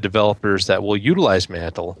see the developers that will utilize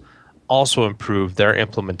Mantle also improve their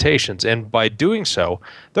implementations. And by doing so,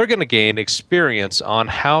 they're going to gain experience on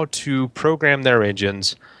how to program their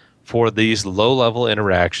engines for these low-level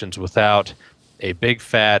interactions without a big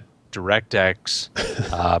fat DirectX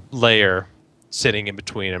layer sitting in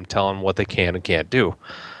between them telling them what they can and can't do.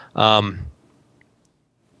 But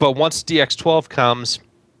once DX12 comes,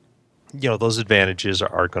 those advantages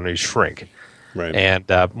are going to shrink. Right. And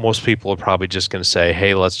most people are probably just going to say,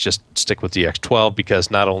 hey, let's just stick with DX12 because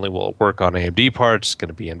not only will it work on AMD parts, it's going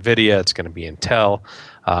to be NVIDIA, it's going to be Intel.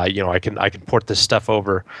 I can port this stuff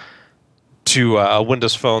over to a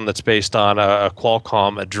Windows Phone that's based on a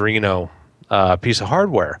Qualcomm Adreno piece of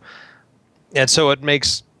hardware. And so it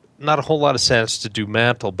makes not a whole lot of sense to do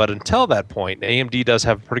Mantle, but until that point, AMD does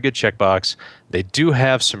have a pretty good checkbox. They do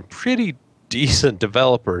have some pretty decent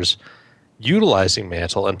developers utilizing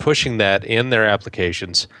Mantle and pushing that in their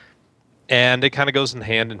applications, and it kind of goes in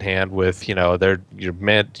hand with you're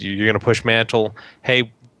going to push Mantle.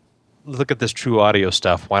 Hey, look at this true audio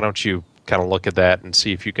stuff. Why don't you kind of look at that and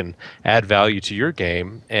see if you can add value to your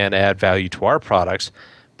game and add value to our products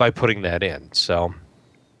by putting that in? So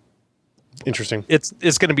interesting. It's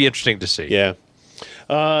going to be interesting to see. Yeah.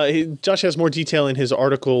 Josh has more detail in his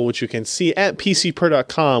article, which you can see at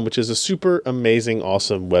pcper.com, which is a super amazing,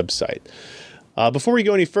 awesome website. Before we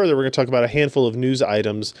go any further, we're going to talk about a handful of news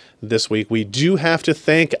items this week. We do have to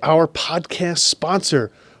thank our podcast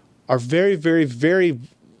sponsor, our very, very, very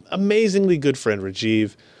amazingly good friend,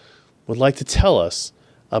 Rajiv, would like to tell us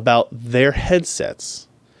about their headsets.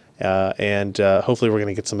 And hopefully we're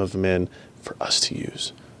going to get some of them in for us to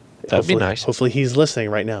use. That'd be nice. Hopefully he's listening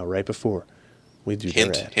right now, right before we do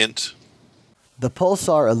Hint. The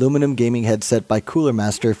Pulsar aluminum gaming headset by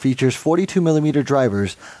Coolermaster features 42mm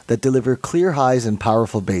drivers that deliver clear highs and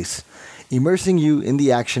powerful bass, immersing you in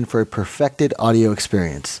the action for a perfected audio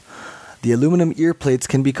experience. The aluminum ear plates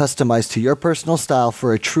can be customized to your personal style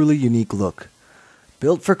for a truly unique look.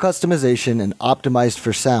 Built for customization and optimized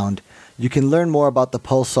for sound, you can learn more about the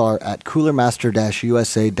Pulsar at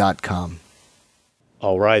coolermaster-usa.com.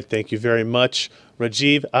 All right, thank you very much,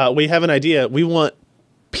 Rajiv. We have an idea. We want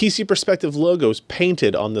PC Perspective logos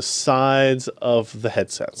painted on the sides of the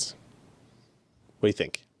headsets. What do you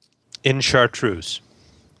think? In chartreuse.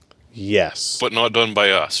 Yes. But not done by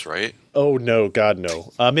us, right? Oh, no, God,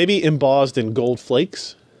 no. Maybe embossed in gold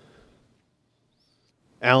flakes?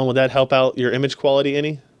 Alan, would that help out your image quality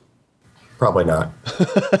any? Probably not.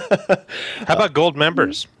 How about gold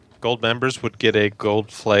members? Gold members would get a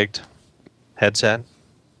gold flaked headset.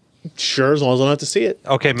 Sure, as long as I don't have to see it.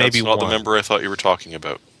 Okay, maybe That's not one. the member I thought you were talking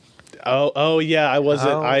about. Oh, yeah, I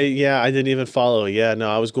wasn't. Oh. I didn't even follow. Yeah,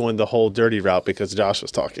 no, I was going the whole dirty route because Josh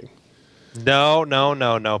was talking. No.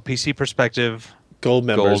 PC Perspective. Gold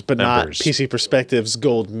members, Gold but members. not PC Perspective's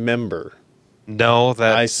gold member. No,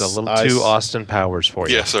 that's a little too Austin Powers for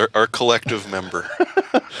you. Yes, our collective member.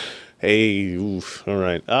 Hey, oof. All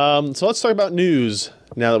right. So let's talk about news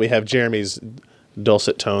now that we have Jeremy's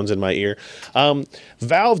dulcet tones in my ear.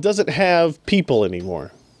 Valve doesn't have people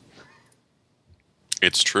anymore.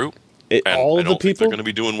 It's true. And all of the I don't think people? they're going to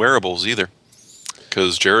be doing wearables either.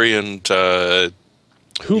 Because Jeri and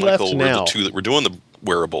Who Michael left were now? the two that were doing the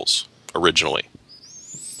wearables originally.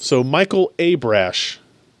 So Michael Abrash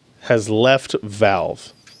has left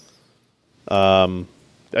Valve. I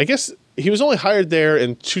guess he was only hired there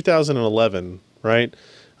in 2011, right?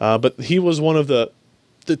 But he was one of the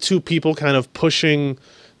two people kind of pushing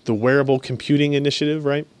the wearable computing initiative,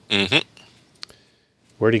 right? Mm-hmm.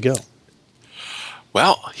 Where'd he go?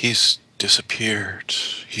 Well, he's disappeared.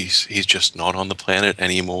 He's just not on the planet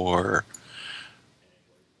anymore.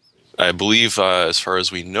 I believe, as far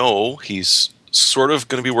as we know, he's sort of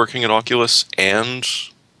going to be working at Oculus and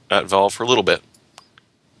at Valve for a little bit.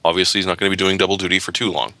 Obviously, he's not going to be doing double duty for too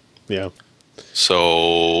long. Yeah.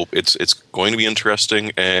 So it's going to be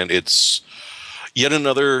interesting, and it's yet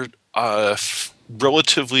another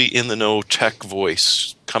relatively in-the-know tech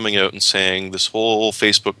voice coming out and saying this whole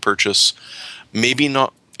Facebook purchase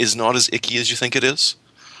is not as icky as you think it is.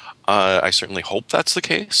 I certainly hope that's the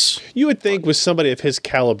case. You would think with somebody of his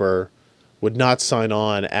caliber would not sign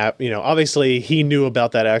on. Obviously he knew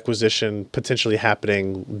about that acquisition potentially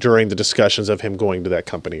happening during the discussions of him going to that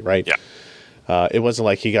company, right? Yeah. It wasn't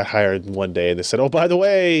like he got hired one day and they said, "Oh, by the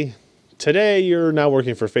way, today you're now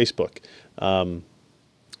working for Facebook."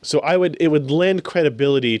 So it would lend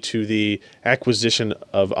credibility to the acquisition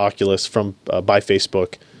of Oculus by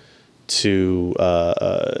Facebook to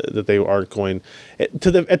that they aren't going at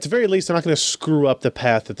the very least they're not going to screw up the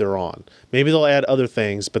path that they're on. Maybe they'll add other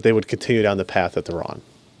things, but they would continue down the path that they're on.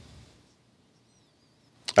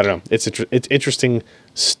 I don't know. It's interesting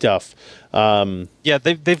stuff. Yeah,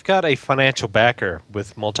 they've got a financial backer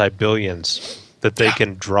with multi-billions that they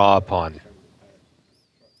can draw upon.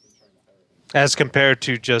 As compared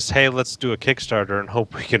to just, hey, let's do a Kickstarter and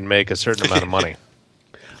hope we can make a certain amount of money.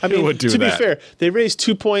 I mean, would do to that? be fair, they raised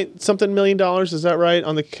 $2-something million. Is that right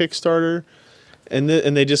on the Kickstarter? And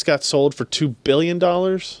they just got sold for $2 billion.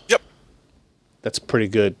 Yep. That's pretty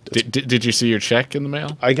good. Did you see your check in the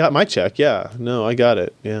mail? I got my check. Yeah, no, I got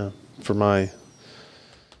it. Yeah, for my.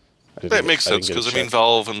 That makes sense because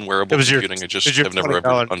Valve and wearable computing, I've never ever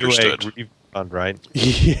understood. Refund, right?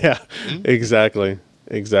 Yeah, exactly.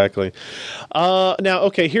 Now,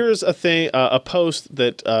 okay, here's a post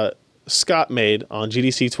that Scott made on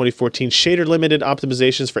GDC 2014, shader limited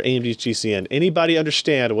optimizations for AMD's GCN. Anybody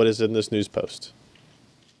understand what is in this news post?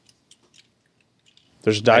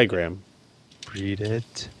 There's a diagram. Read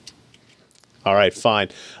it. All right, fine.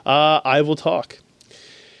 I will talk.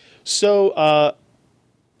 So,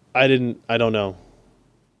 I don't know.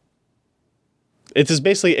 It is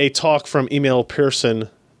basically a talk from Emil Pearson,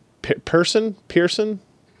 2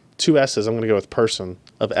 S's, I'm going to go with Person,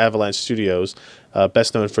 of Avalanche Studios,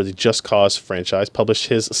 best known for the Just Cause franchise, published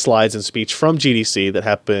his slides and speech from GDC that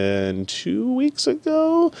happened 2 weeks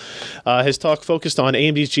ago. His talk focused on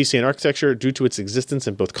AMD's GCN architecture due to its existence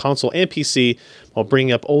in both console and PC, while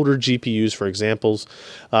bringing up older GPUs for examples.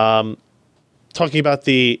 Talking about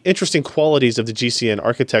the interesting qualities of the GCN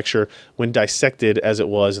architecture when dissected as it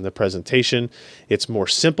was in the presentation. It's more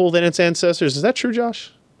simple than its ancestors. Is that true,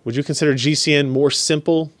 Josh? Would you consider GCN more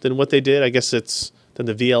simple than what they did? I guess it's than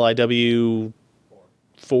the VLIW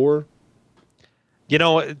 4.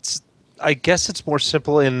 I guess it's more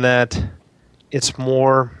simple in that it's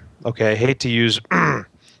more, okay, I hate to use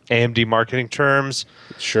AMD marketing terms.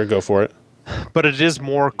 Sure, go for it. But it is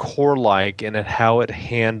more core-like in how it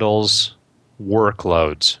handles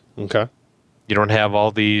workloads. Okay. You don't have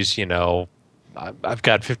all these, I've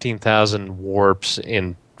got 15,000 warps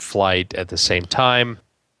in flight at the same time.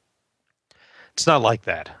 It's not like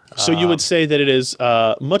that. So you would say that it is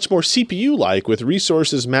much more CPU-like with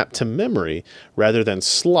resources mapped to memory rather than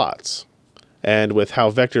slots, and with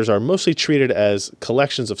how vectors are mostly treated as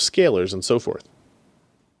collections of scalars and so forth.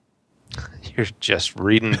 You're just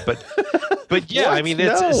reading, but yeah, What?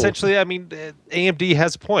 it's essentially, AMD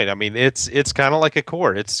has a point. It's kind of like a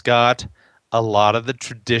core. It's got a lot of the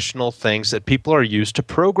traditional things that people are used to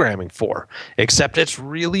programming for, except it's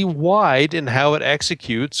really wide in how it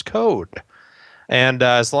executes code. And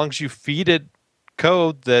as long as you feed it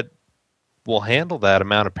code that will handle that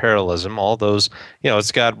amount of parallelism, all those,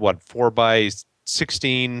 it's got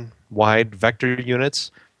 4x16 wide vector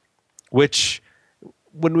units, which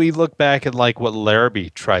when we look back at like what Larrabee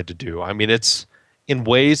tried to do, it's in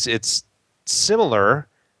ways it's similar,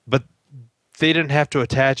 but they didn't have to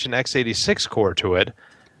attach an x86 core to it.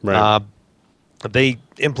 Right. they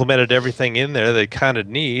implemented everything in there they kind of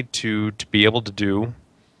need to be able to do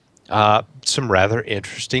some rather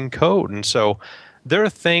interesting code. And so there are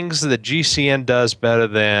things that GCN does better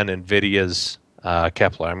than NVIDIA's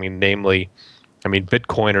Kepler. I mean,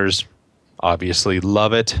 Bitcoiners obviously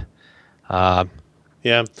love it.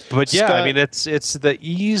 Yeah. But yeah, Scott, I mean, it's the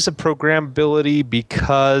ease of programmability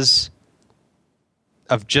because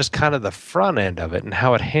of just kind of the front end of it and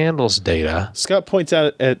how it handles data. Scott points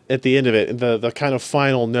out at the end of it, the kind of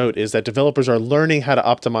final note is that developers are learning how to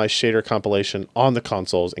optimize shader compilation on the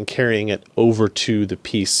consoles and carrying it over to the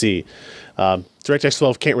PC. DirectX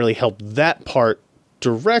 12 can't really help that part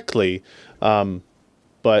directly,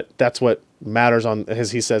 but that's what matters on,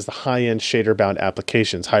 as he says, the high-end shader-bound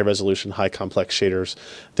applications, high-resolution, high-complex shaders,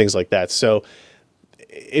 things like that. So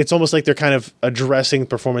it's almost like they're kind of addressing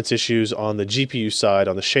performance issues on the GPU side,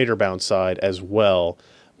 on the shader-bound side as well,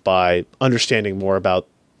 by understanding more about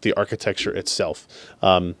the architecture itself.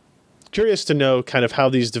 Curious to know kind of how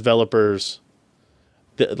these developers,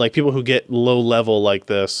 like people who get low-level like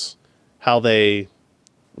this,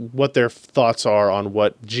 what their thoughts are on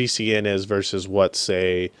what GCN is versus what,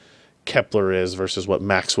 say, Kepler is versus what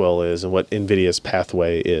Maxwell is and what NVIDIA's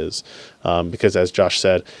pathway is. Because as Josh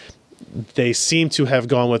said, they seem to have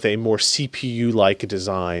gone with a more CPU-like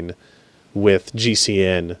design with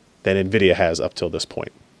GCN than NVIDIA has up till this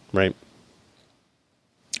point, right?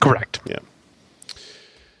 Correct. Yeah.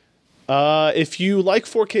 If you like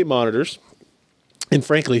 4K monitors, and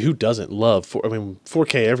frankly, who doesn't love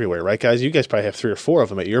 4K everywhere, right, guys? You guys probably have 3 or 4 of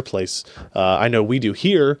them at your place. I know we do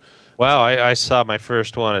here. Wow, I saw my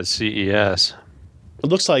first one at CES. It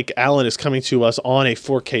looks like Alan is coming to us on a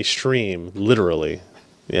 4K stream, literally.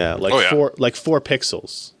 Yeah, like 4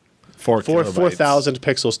 pixels. 4,000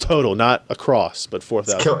 pixels total, not across, but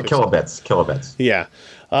 4,000 kilobits. Yeah.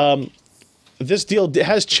 This deal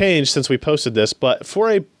has changed since we posted this, but for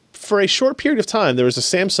a short period of time, there was a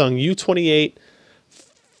Samsung U28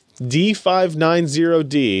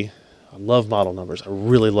 D590D. I love model numbers. I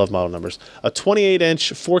really love model numbers. A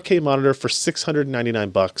 28-inch 4K monitor for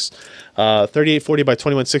 $699. 3840 by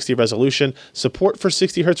 2160 resolution. Support for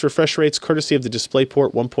 60 Hz refresh rates, courtesy of the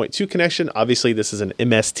DisplayPort 1.2 connection. Obviously, this is an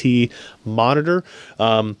MST monitor.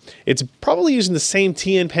 It's probably using the same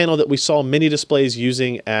TN panel that we saw many displays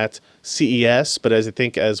using at CES, but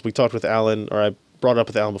as we talked with Alan, or I brought up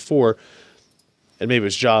with Alan before, and maybe it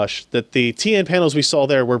was Josh, that the TN panels we saw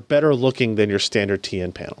there were better looking than your standard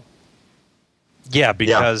TN panel. Yeah,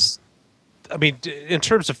 because, I mean, in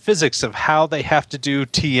terms of physics of how they have to do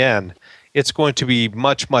TN, it's going to be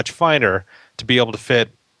much, much finer to be able to fit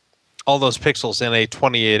all those pixels in a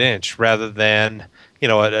 28-inch rather than,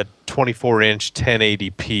 a 24-inch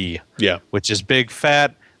 1080p, which is big,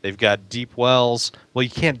 fat. They've got deep wells. Well, you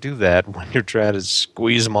can't do that when you're trying to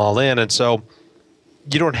squeeze them all in. And so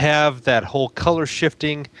you don't have that whole color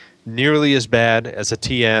shifting nearly as bad as a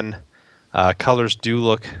TN. Colors do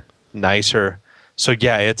look nicer. So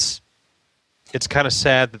yeah, it's kind of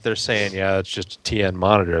sad that they're saying, yeah, it's just a TN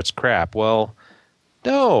monitor, it's crap. Well,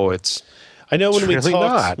 no, I know when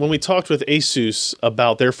we talked with Asus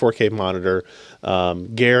about their 4K monitor,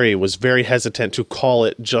 Gary was very hesitant to call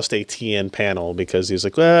it just a TN panel because he's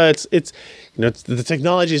like, well, the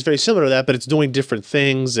technology is very similar to that, but it's doing different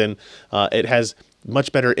things and it has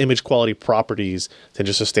much better image quality properties than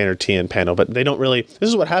just a standard TN panel. But they don't really, this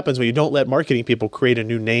is what happens when you don't let marketing people create a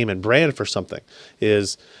new name and brand for something,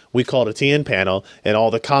 is we call it a TN panel and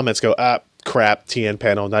all the comments go, crap, TN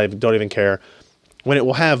panel, don't even care, when it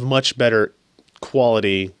will have much better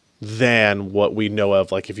quality than what we know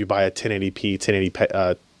of, like if you buy a 1080p, 1080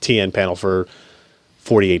 TN panel for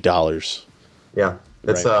 $48. Yeah,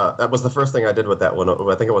 it's that was the first thing I did with that one.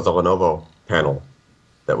 I think it was a Lenovo panel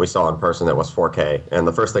that we saw in person that was 4K. And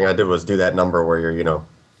the first thing I did was do that number where you're,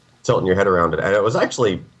 tilting your head around it. And it was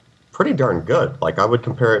actually pretty darn good. Like, I would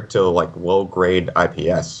compare it to, like, low-grade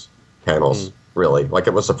IPS panels, really. Like,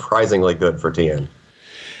 it was surprisingly good for TN.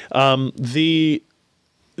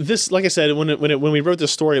 This, like I said, when we wrote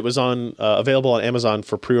this story, it was available on Amazon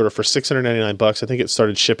for pre-order for $699. I think it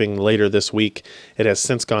started shipping later this week. It has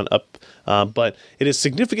since gone up, but it is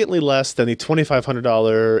significantly less than the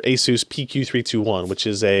 $2,500 Asus PQ321, which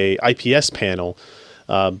is a IPS panel,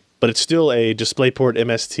 but it's still a DisplayPort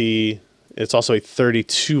MST. It's also a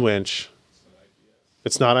 32-inch.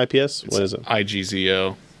 It's not IPS. What is it?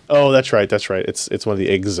 IGZO. Oh, that's right. It's one of the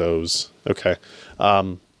EXOs. Okay.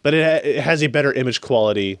 But it has a better image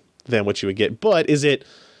quality than what you would get. But is it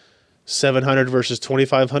 $700 versus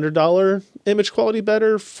 $2,500 image quality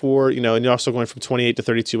better for, and you're also going from 28 to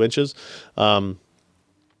 32 inches?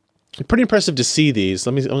 Pretty impressive to see these.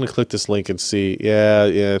 I'm going to click this link and see. Yeah,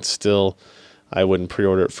 it's still I wouldn't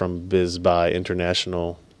pre-order it from BizBuy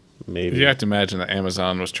International. Maybe. You have to imagine that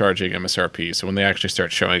Amazon was charging MSRP, so when they actually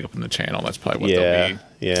start showing up in the channel, that's probably what they'll be.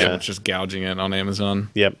 Yeah. Just gouging it on Amazon.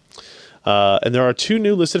 Yep. And there are 2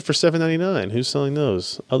 new listed for $7.99. Who's selling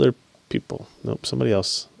those? Other people. Nope, somebody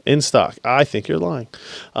else. In stock. I think you're lying.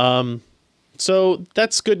 So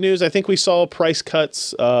that's good news. I think we saw price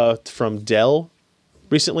cuts from Dell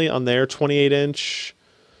recently on their 28-inch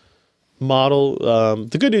model.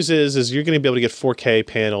 The good news is you're going to be able to get 4K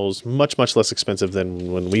panels much less expensive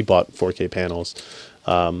than when we bought 4K panels,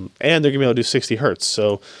 and they're going to be able to do 60 hertz.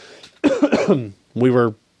 So we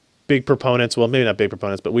were big proponents. Well, maybe not big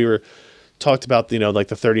proponents, but we were talked about like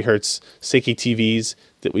the 30 hertz Seagate TVs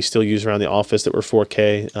that we still use around the office that were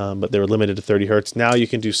 4K, but they were limited to 30 hertz. Now you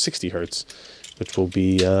can do 60 hertz, which will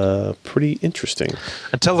be pretty interesting.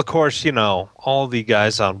 Until, of course, all the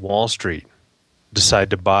guys on Wall Street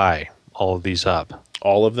decide to buy all of these up.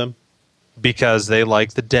 All of them? Because they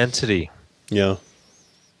like the density. Yeah.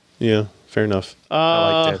 Yeah, fair enough.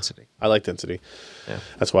 I like density. I like density. Yeah.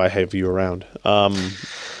 That's why I have you around.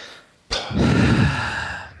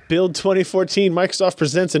 Build 2014, Microsoft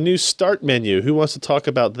presents a new start menu. Who wants to talk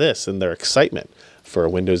about this and their excitement for a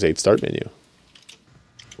Windows 8 start menu?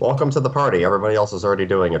 Welcome to the party. Everybody else is already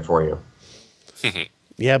doing it for you.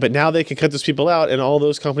 Yeah, but now they can cut those people out, and all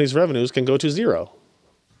those companies' revenues can go to zero.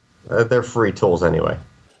 They're free tools anyway.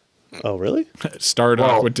 Oh, really?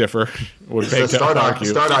 Stardock would differ.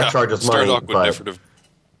 Stardock charges money. Stardock would differ.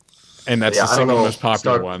 And that's the single most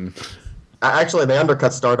popular one. Actually, they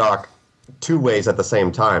undercut Stardock 2 ways at the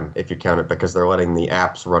same time, if you count it, because they're letting the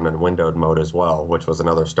apps run in windowed mode as well, which was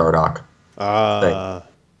another Stardock thing.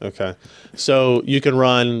 Okay. So you can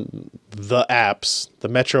run the apps, the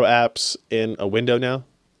Metro apps, in a window now?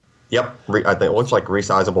 Yep. I think it looks like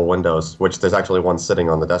resizable windows, which there's actually one sitting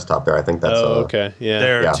on the desktop there. I think that's... okay. Yeah.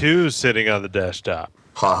 There are 2 sitting on the desktop.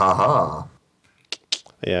 Ha ha ha.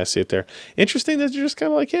 Yeah, I see it there. Interesting that you're just kind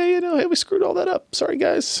of like, hey, we screwed all that up. Sorry,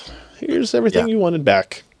 guys. Here's everything you wanted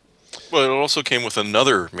back. Well, it also came with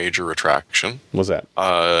another major attraction. What's that?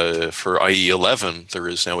 For IE11, there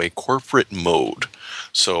is now a corporate mode.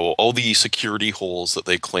 So all the security holes that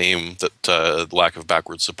they claim that the lack of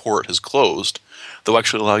backward support has closed, they'll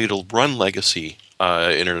actually allow you to run legacy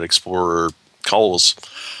Internet Explorer calls.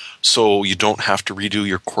 So you don't have to redo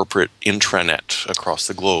your corporate intranet across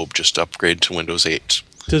the globe, just upgrade to Windows 8.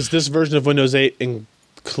 Does this version of Windows 8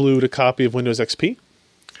 include a copy of Windows XP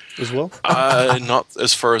as well? Not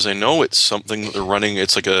as far as I know. It's something that they're running.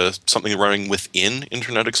 It's like something running within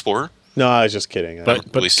Internet Explorer. No, I was just kidding. I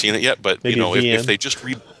haven't really seen it yet, but if they just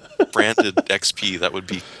rebranded XP, that would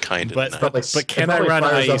be kind of nice. But can I run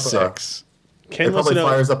IE6? It probably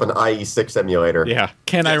fires up an IE6 emulator. Yeah.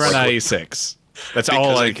 Can I run IE6? That's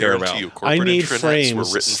all I care about. I need frames were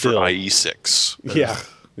written still. for IE6.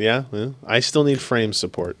 Yeah. Well, I still need frame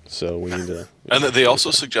support, so we need to... And they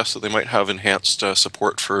also suggest that they might have enhanced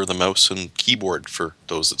support for the mouse and keyboard for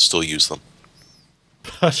those that still use them.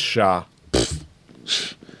 Pshaw.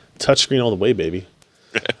 Touchscreen all the way, baby.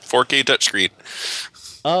 4K touchscreen.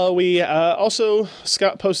 We also,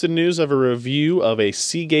 Scott posted news of a review of a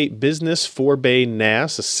Seagate Business 4-bay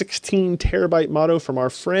NAS, a 16 terabyte model from our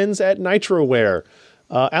friends at NitroWare.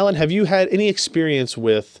 Alan, have you had any experience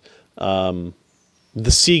with the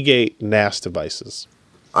Seagate NAS devices?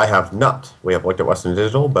 I have not. We have looked at Western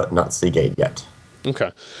Digital, but not Seagate yet.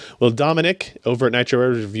 Okay. Well, Dominic over at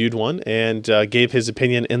NitroWare reviewed one and gave his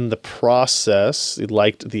opinion in the process. He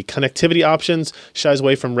liked the connectivity options, shies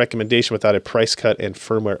away from recommendation without a price cut and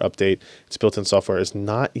firmware update. Its built-in software is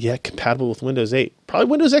not yet compatible with Windows 8. Probably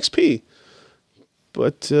Windows XP,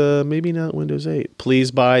 but maybe not Windows 8.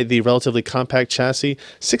 Please buy the relatively compact chassis.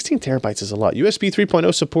 16 terabytes is a lot. USB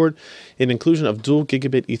 3.0 support and inclusion of dual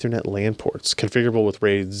gigabit Ethernet LAN ports, configurable with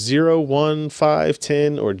RAID 0, 1, 5,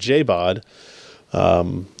 10, or JBOD.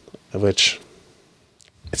 Which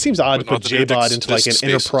it seems odd to put JBOD into like an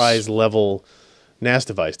enterprise level NAS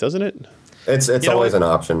device, doesn't it? It's always an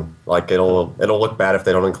option. Like it'll look bad if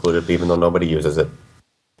they don't include it, even though nobody uses it.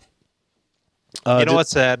 You know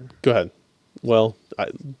what's sad? Go ahead. Well,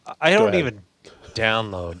 I don't even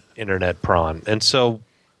download Internet Prawn, and so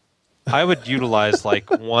I would utilize like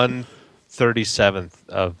 1/37th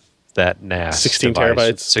of that NAS. 16 device.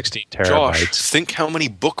 terabytes. 16 terabytes. Josh, think how many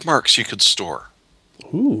bookmarks you could store.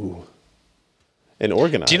 Ooh. And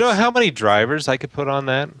organized. Do you know how many drivers I could put on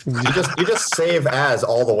that? You just save as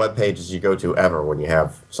all the web pages you go to ever when you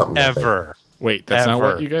have something like that. Ever. Wait, that's not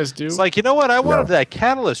what you guys do? It's like, you know what? I wanted that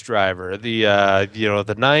Catalyst driver, the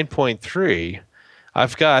 9.3.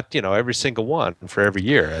 I've got every single one for every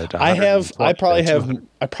year. I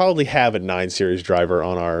probably have a 9 series driver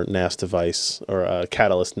on our NAS device, or a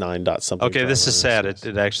Catalyst 9 dot something. Okay, this is sad.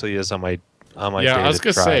 It actually is on my yeah, I was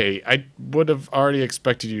gonna say I would have already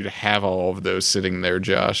expected you to have all of those sitting there,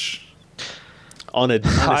 Josh.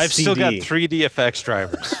 I've CD. still got 3DFX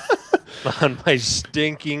drivers on my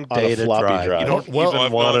stinking On a data floppy drive. drive. You don't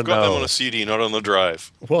I've want to got them on know. a CD, not on the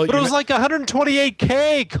drive. Well, But it was like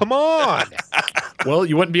 128K. Come on. well,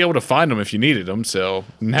 you wouldn't be able to find them if you needed them. So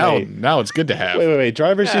now it's good to have. Wait.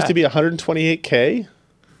 Drivers used to be 128K?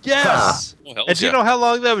 Yes. Well, And do you know how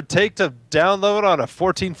long that would take to download on a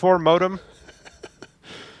 14.4 modem?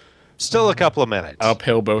 Still a couple of minutes.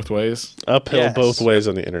 Uphill both ways. Uphill both ways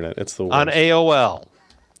on the internet. It's the worst. On AOL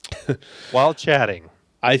while chatting.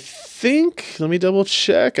 I think, let me double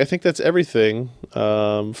check. I think that's everything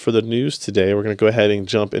for the news today. We're going to go ahead and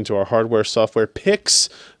jump into our hardware software picks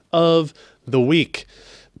of the week.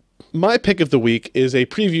 My pick of the week is a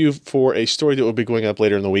preview for a story that will be going up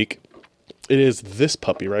later in the week. It is this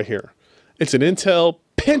puppy right here. It's an Intel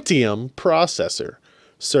Pentium processor,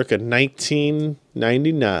 circa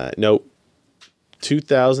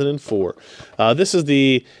 2004. This is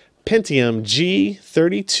the Pentium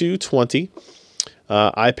G3220.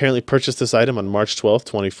 I apparently purchased this item on March 12th,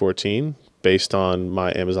 2014, based on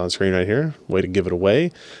my Amazon screen right here. Way to give it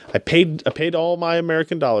away. I paid all my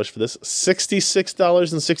American dollars for this.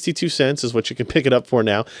 $66.62 is what you can pick it up for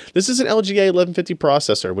now. This is an LGA 1150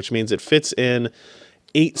 processor, which means it fits in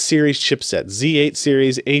 8 series chipset, Z8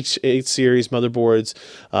 series, H8 series motherboards.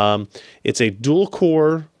 It's a dual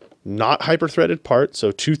core, not hyper-threaded part,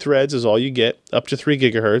 so 2 threads is all you get, up to 3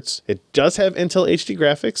 gigahertz. It does have Intel HD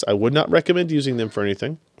graphics. I would not recommend using them for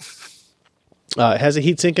anything. It has a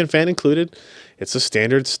heatsink and fan included. It's a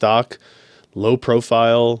standard stock,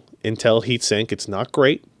 low-profile Intel heatsink. It's not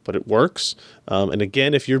great, but it works. And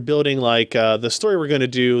again, if you're building like the story we're going to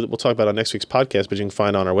do, that we'll talk about on next week's podcast, but you can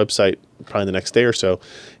find on our website probably the next day or so,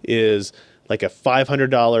 is like a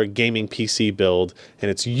 $500 gaming PC build,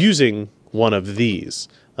 and it's using one of these.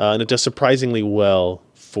 And it does surprisingly well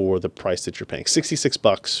for the price that you're paying.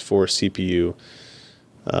 $66 for a CPU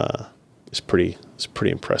is pretty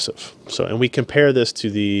impressive. So, and we compare this to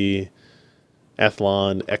the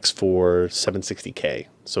Athlon X4 760K.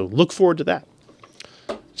 So look forward to that.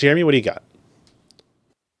 Jeremy, what do you got?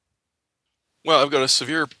 Well, I've got a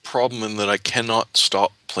severe problem in that I cannot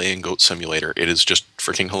stop playing Goat Simulator. It is just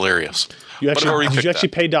freaking hilarious. Did you actually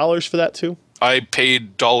pay dollars for that too? I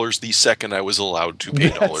paid dollars the second I was allowed to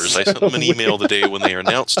pay dollars. I sent them an email the day when they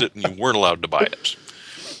announced it, and you weren't allowed to buy it.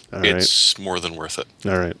 It's more than worth it.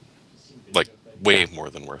 All right. Like, way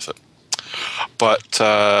more than worth it. But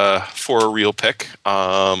for a real pick,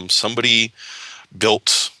 somebody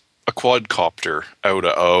built a quadcopter out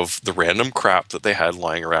of the random crap that they had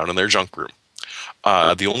lying around in their junk room.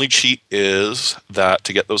 The only cheat is that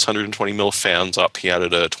to get those 120 mil fans up, he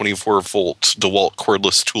added a 24-volt DeWalt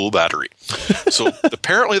cordless tool battery. So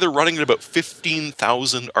apparently they're running at about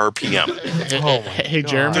 15,000 RPM. Hey,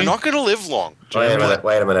 Jeremy. They're not going to live long. Wait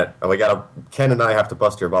a minute. Ken and I have to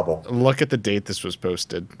bust your bubble. Look at the date this was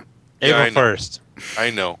posted. Yeah, April 1st.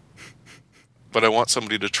 I know. But I want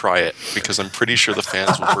somebody to try it because I'm pretty sure the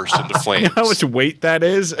fans will burst into flames. You know how much weight that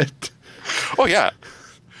is? Oh, yeah.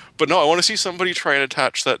 But no, I want to see somebody try and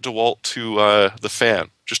attach that DeWalt to the fan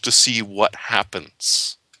just to see what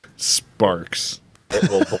happens. Sparks. It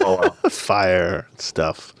will blow up. Fire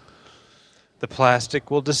stuff. The plastic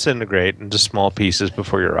will disintegrate into small pieces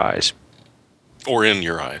before your eyes. Or in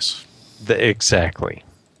your eyes. Exactly.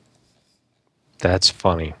 That's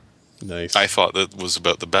funny. Nice. I thought that was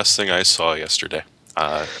about the best thing I saw yesterday.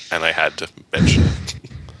 And I had to mention it.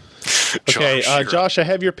 Okay, Josh, I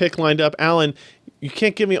have your pick lined up. Alan, you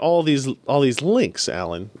can't give me all these links,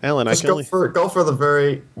 Alan. Alan, Just go for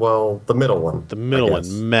the the middle one. The middle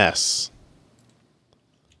one, mess.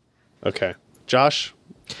 Okay, Josh.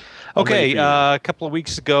 Okay, a couple of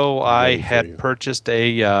weeks ago, I had purchased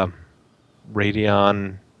a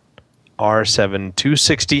Radeon R7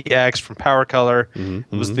 260X from Power Color.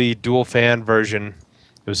 It was the dual fan version.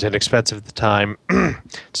 It was inexpensive at the time.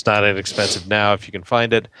 It's not inexpensive now if you can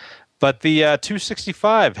find it. But the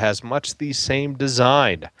 265 has much the same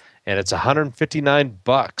design, and it's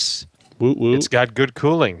 $159. Woot woot. It's got good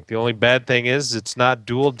cooling. The only bad thing is it's not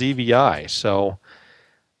dual DVI. So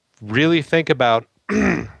really think about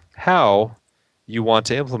how you want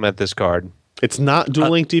to implement this card. It's not dual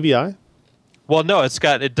link DVI? Well, no,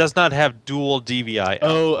 it does not have dual DVI.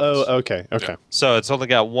 Okay. So it's only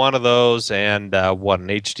got one of those and an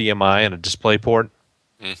HDMI and a display port.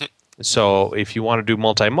 Mm-hmm. So if you want to do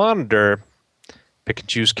multi-monitor, Pick and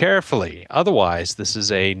choose carefully. Otherwise, this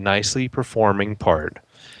is a nicely performing part.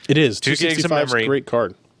 It is. 2 gigs of 265 's a memory. great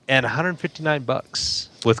card. And $159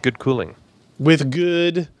 with good cooling. With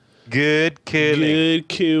good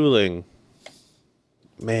cooling.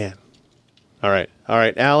 Man. All right,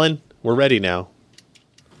 Alan, we're ready now.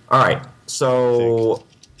 All right. So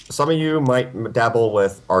some of you might dabble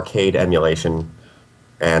with arcade emulation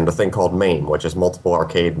and a thing called MAME, which is Multiple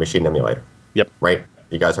Arcade Machine Emulator. Yep. Right?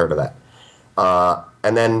 You guys heard of that.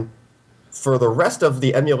 And then for the rest of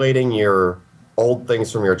the emulating your old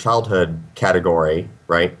things from your childhood category,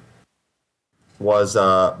 right, was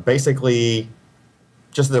basically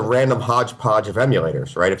just the random hodgepodge of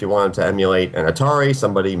emulators, right? If you wanted to emulate an Atari,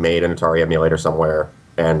 somebody made an Atari emulator somewhere.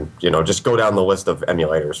 And, just go down the list of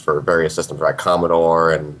emulators for various systems, right?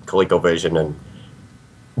 Commodore and ColecoVision and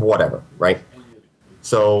whatever, right?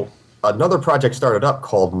 So another project started up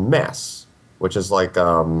called MESS, which is like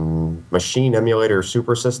Machine Emulator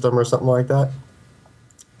Super System or something like that.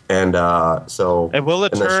 And And will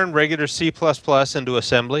it turn regular C++ into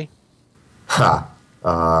assembly?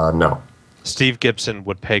 No. Steve Gibson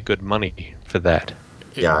would pay good money for that.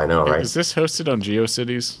 Yeah, I know, right? Is this hosted on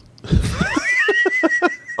GeoCities?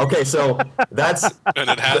 Okay, so that's... And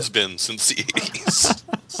it has been since the 80s.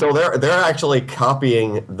 So they're actually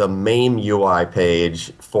copying the MAME UI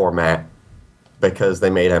page format because they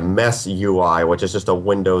made a MESS UI, which is just a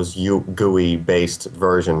Windows GUI-based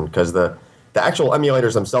version, because the actual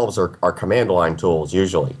emulators themselves are command line tools,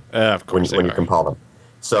 usually, Of course when you compile them.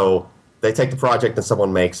 So they take the project and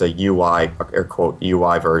someone makes a UI, air quote,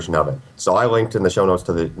 UI version of it. So I linked in the show notes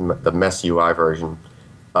to the MESS UI version,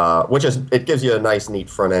 which it gives you a nice, neat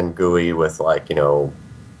front-end GUI with,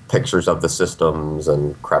 pictures of the systems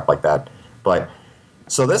and crap like that. But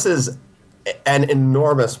so this is an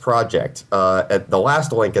enormous project. At the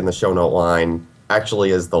last link in the show note line actually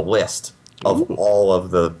is the list of all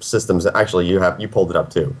of the systems. Actually, you pulled it up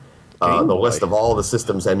too. The list of all the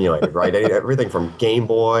systems emulated, right? Everything from Game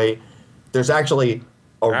Boy. There's actually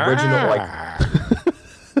original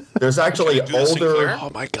there's actually older. Oh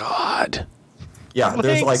my God. Yeah,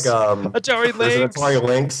 there's like Atari there's an Lynx. Atari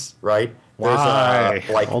Lynx, right? Why?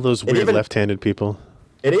 There's All those weird left-handed people.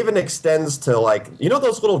 It even extends to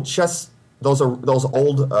those little chess. Those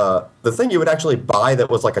old. The thing you would actually buy that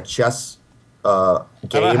was like a chess game. How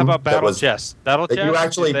about Battle that was, Chess? Battle that Chess? you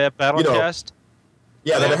actually, They have Battle Chess?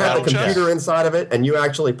 Yeah, that it had the Battle Chess. computer inside of it, and you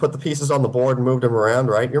actually put the pieces on the board and moved them around,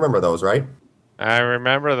 right? You remember those, right? I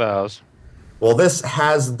remember those. Well, this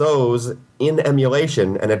has those in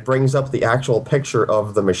emulation, and it brings up the actual picture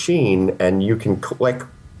of the machine, and you can click,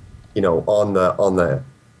 on the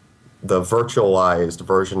virtualized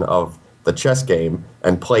version of the chess game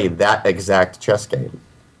and play that exact chess game.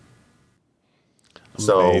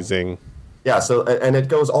 Amazing. Yeah, and it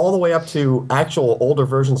goes all the way up to actual older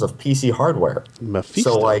versions of PC hardware.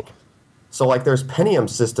 Mephisto. So there's Pentium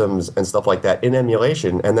systems and stuff like that in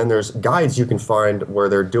emulation, and then there's guides you can find where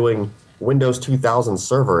they're doing Windows 2000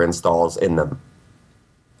 server installs in them.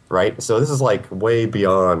 Right? So this is way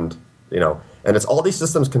beyond, and it's all these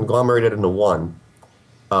systems conglomerated into one.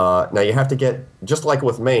 Now you have to get, just like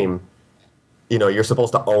with MAME, you're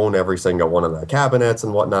supposed to own every single one of the cabinets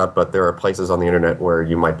and whatnot, but there are places on the internet where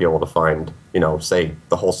you might be able to find, say,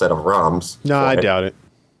 the whole set of ROMs. No, I doubt it.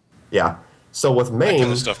 Yeah. So with That MAME,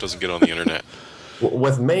 kind of stuff doesn't get on the internet.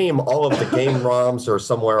 with MAME, all of the game ROMs are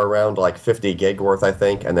somewhere around 50 gig worth, I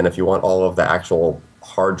think. And then if you want all of the actual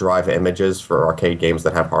hard drive images for arcade games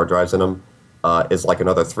that have hard drives in them, is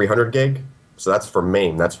another 300 gig. So that's for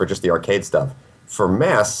MAME. That's for just the arcade stuff. For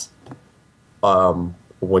MESS,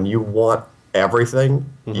 when you want everything,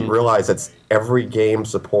 you realize it's every game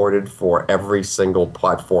supported for every single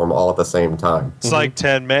platform all at the same time. It's like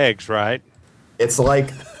 10 megs, right? It's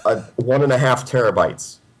like 1.5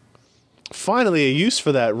 terabytes. Finally, a use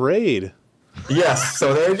for that RAID. Yes,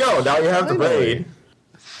 so there you go. Now you have the RAID.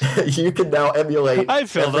 You can now emulate. I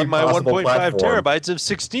filled every up my possible 1.5 platform. terabytes of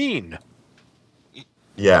 16.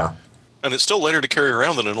 Yeah, And it's still lighter to carry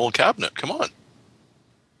around than an old cabinet. Come on.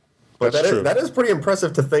 but That's true. that is pretty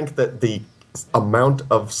impressive to think that the amount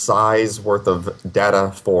of size worth of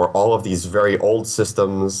data for all of these very old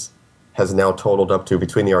systems has now totaled up to,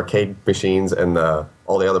 between the arcade machines and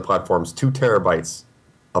all the other platforms, 2 terabytes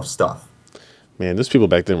of stuff. Man, those people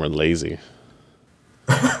back then were lazy.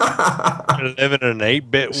 We're living in an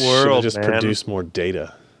 8-bit Should world, have just man. produced more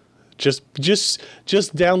data. Just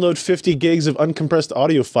download 50 gigs of uncompressed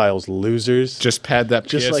audio files, losers. Just pad that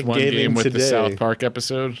Just PS1 like gaming game with the today. South Park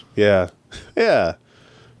episode. Yeah. Yeah.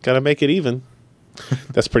 Gotta make it even.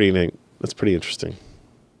 That's pretty neat. That's pretty interesting.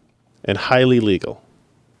 And highly legal.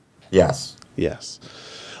 Yes. Yes.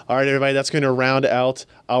 All right, everybody, that's going to round out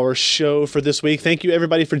our show for this week. Thank you,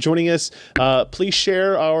 everybody, for joining us. Please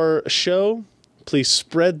share our show. Please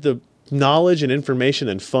spread the knowledge and information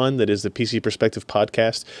and fun that is the PC Perspective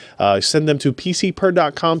podcast. Send them to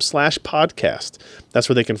pcper.com/podcast. That's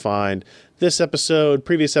where they can find this episode,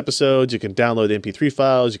 previous episodes. You can download the MP3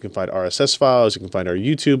 files. You can find RSS files. You can find our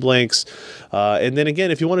YouTube links. And then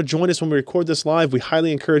again, if you want to join us when we record this live, we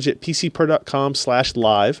highly encourage it.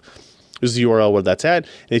 pcper.com/live. Is the URL where that's at.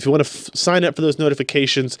 And if you want to sign up for those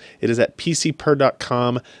notifications, it is at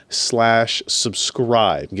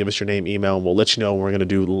pcper.com/subscribe. Give us your name, email, and we'll let you know when we're going to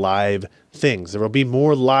do live things. There will be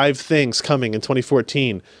more live things coming in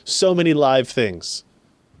 2014. So many live things.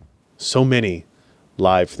 So many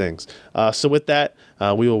live things. So with that,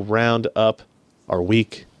 we will round up our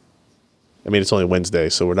week. I mean, it's only Wednesday,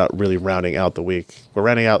 so we're not really rounding out the week. We're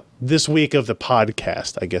rounding out this week of the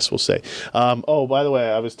podcast, I guess we'll say. Oh, by the way,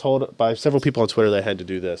 I was told by several people on Twitter that I had to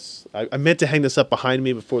do this. I meant to hang this up behind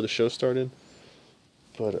me before the show started,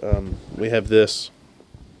 but we have this.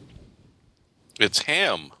 It's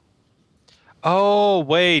ham. Oh,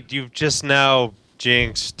 wait, you've just now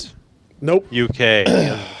jinxed Nope. UK in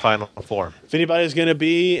the Final Four. If anybody's going to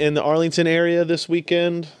be in the Arlington area this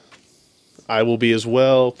weekend, I will be as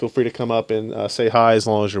well. Feel free to come up and say hi as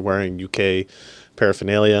long as you're wearing UK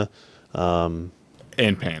paraphernalia. And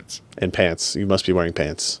pants. And pants. You must be wearing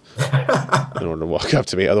pants in order to walk up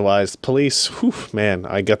to me. Otherwise, police, whew, man,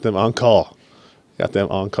 I got them on call.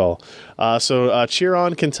 So cheer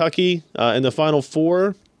on Kentucky in the Final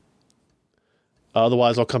Four.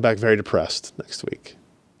 Otherwise, I'll come back very depressed next week.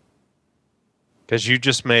 Because you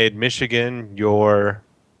just made Michigan your...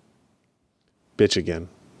 Bitch again.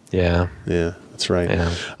 Yeah. Yeah, that's right.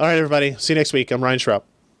 Yeah. All right, everybody. See you next week. I'm Ryan Schraub.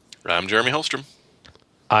 I'm Jeremy Hellstrom.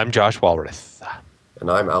 I'm Josh Walrath.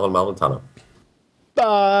 And I'm Alan Malentano.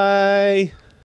 Bye.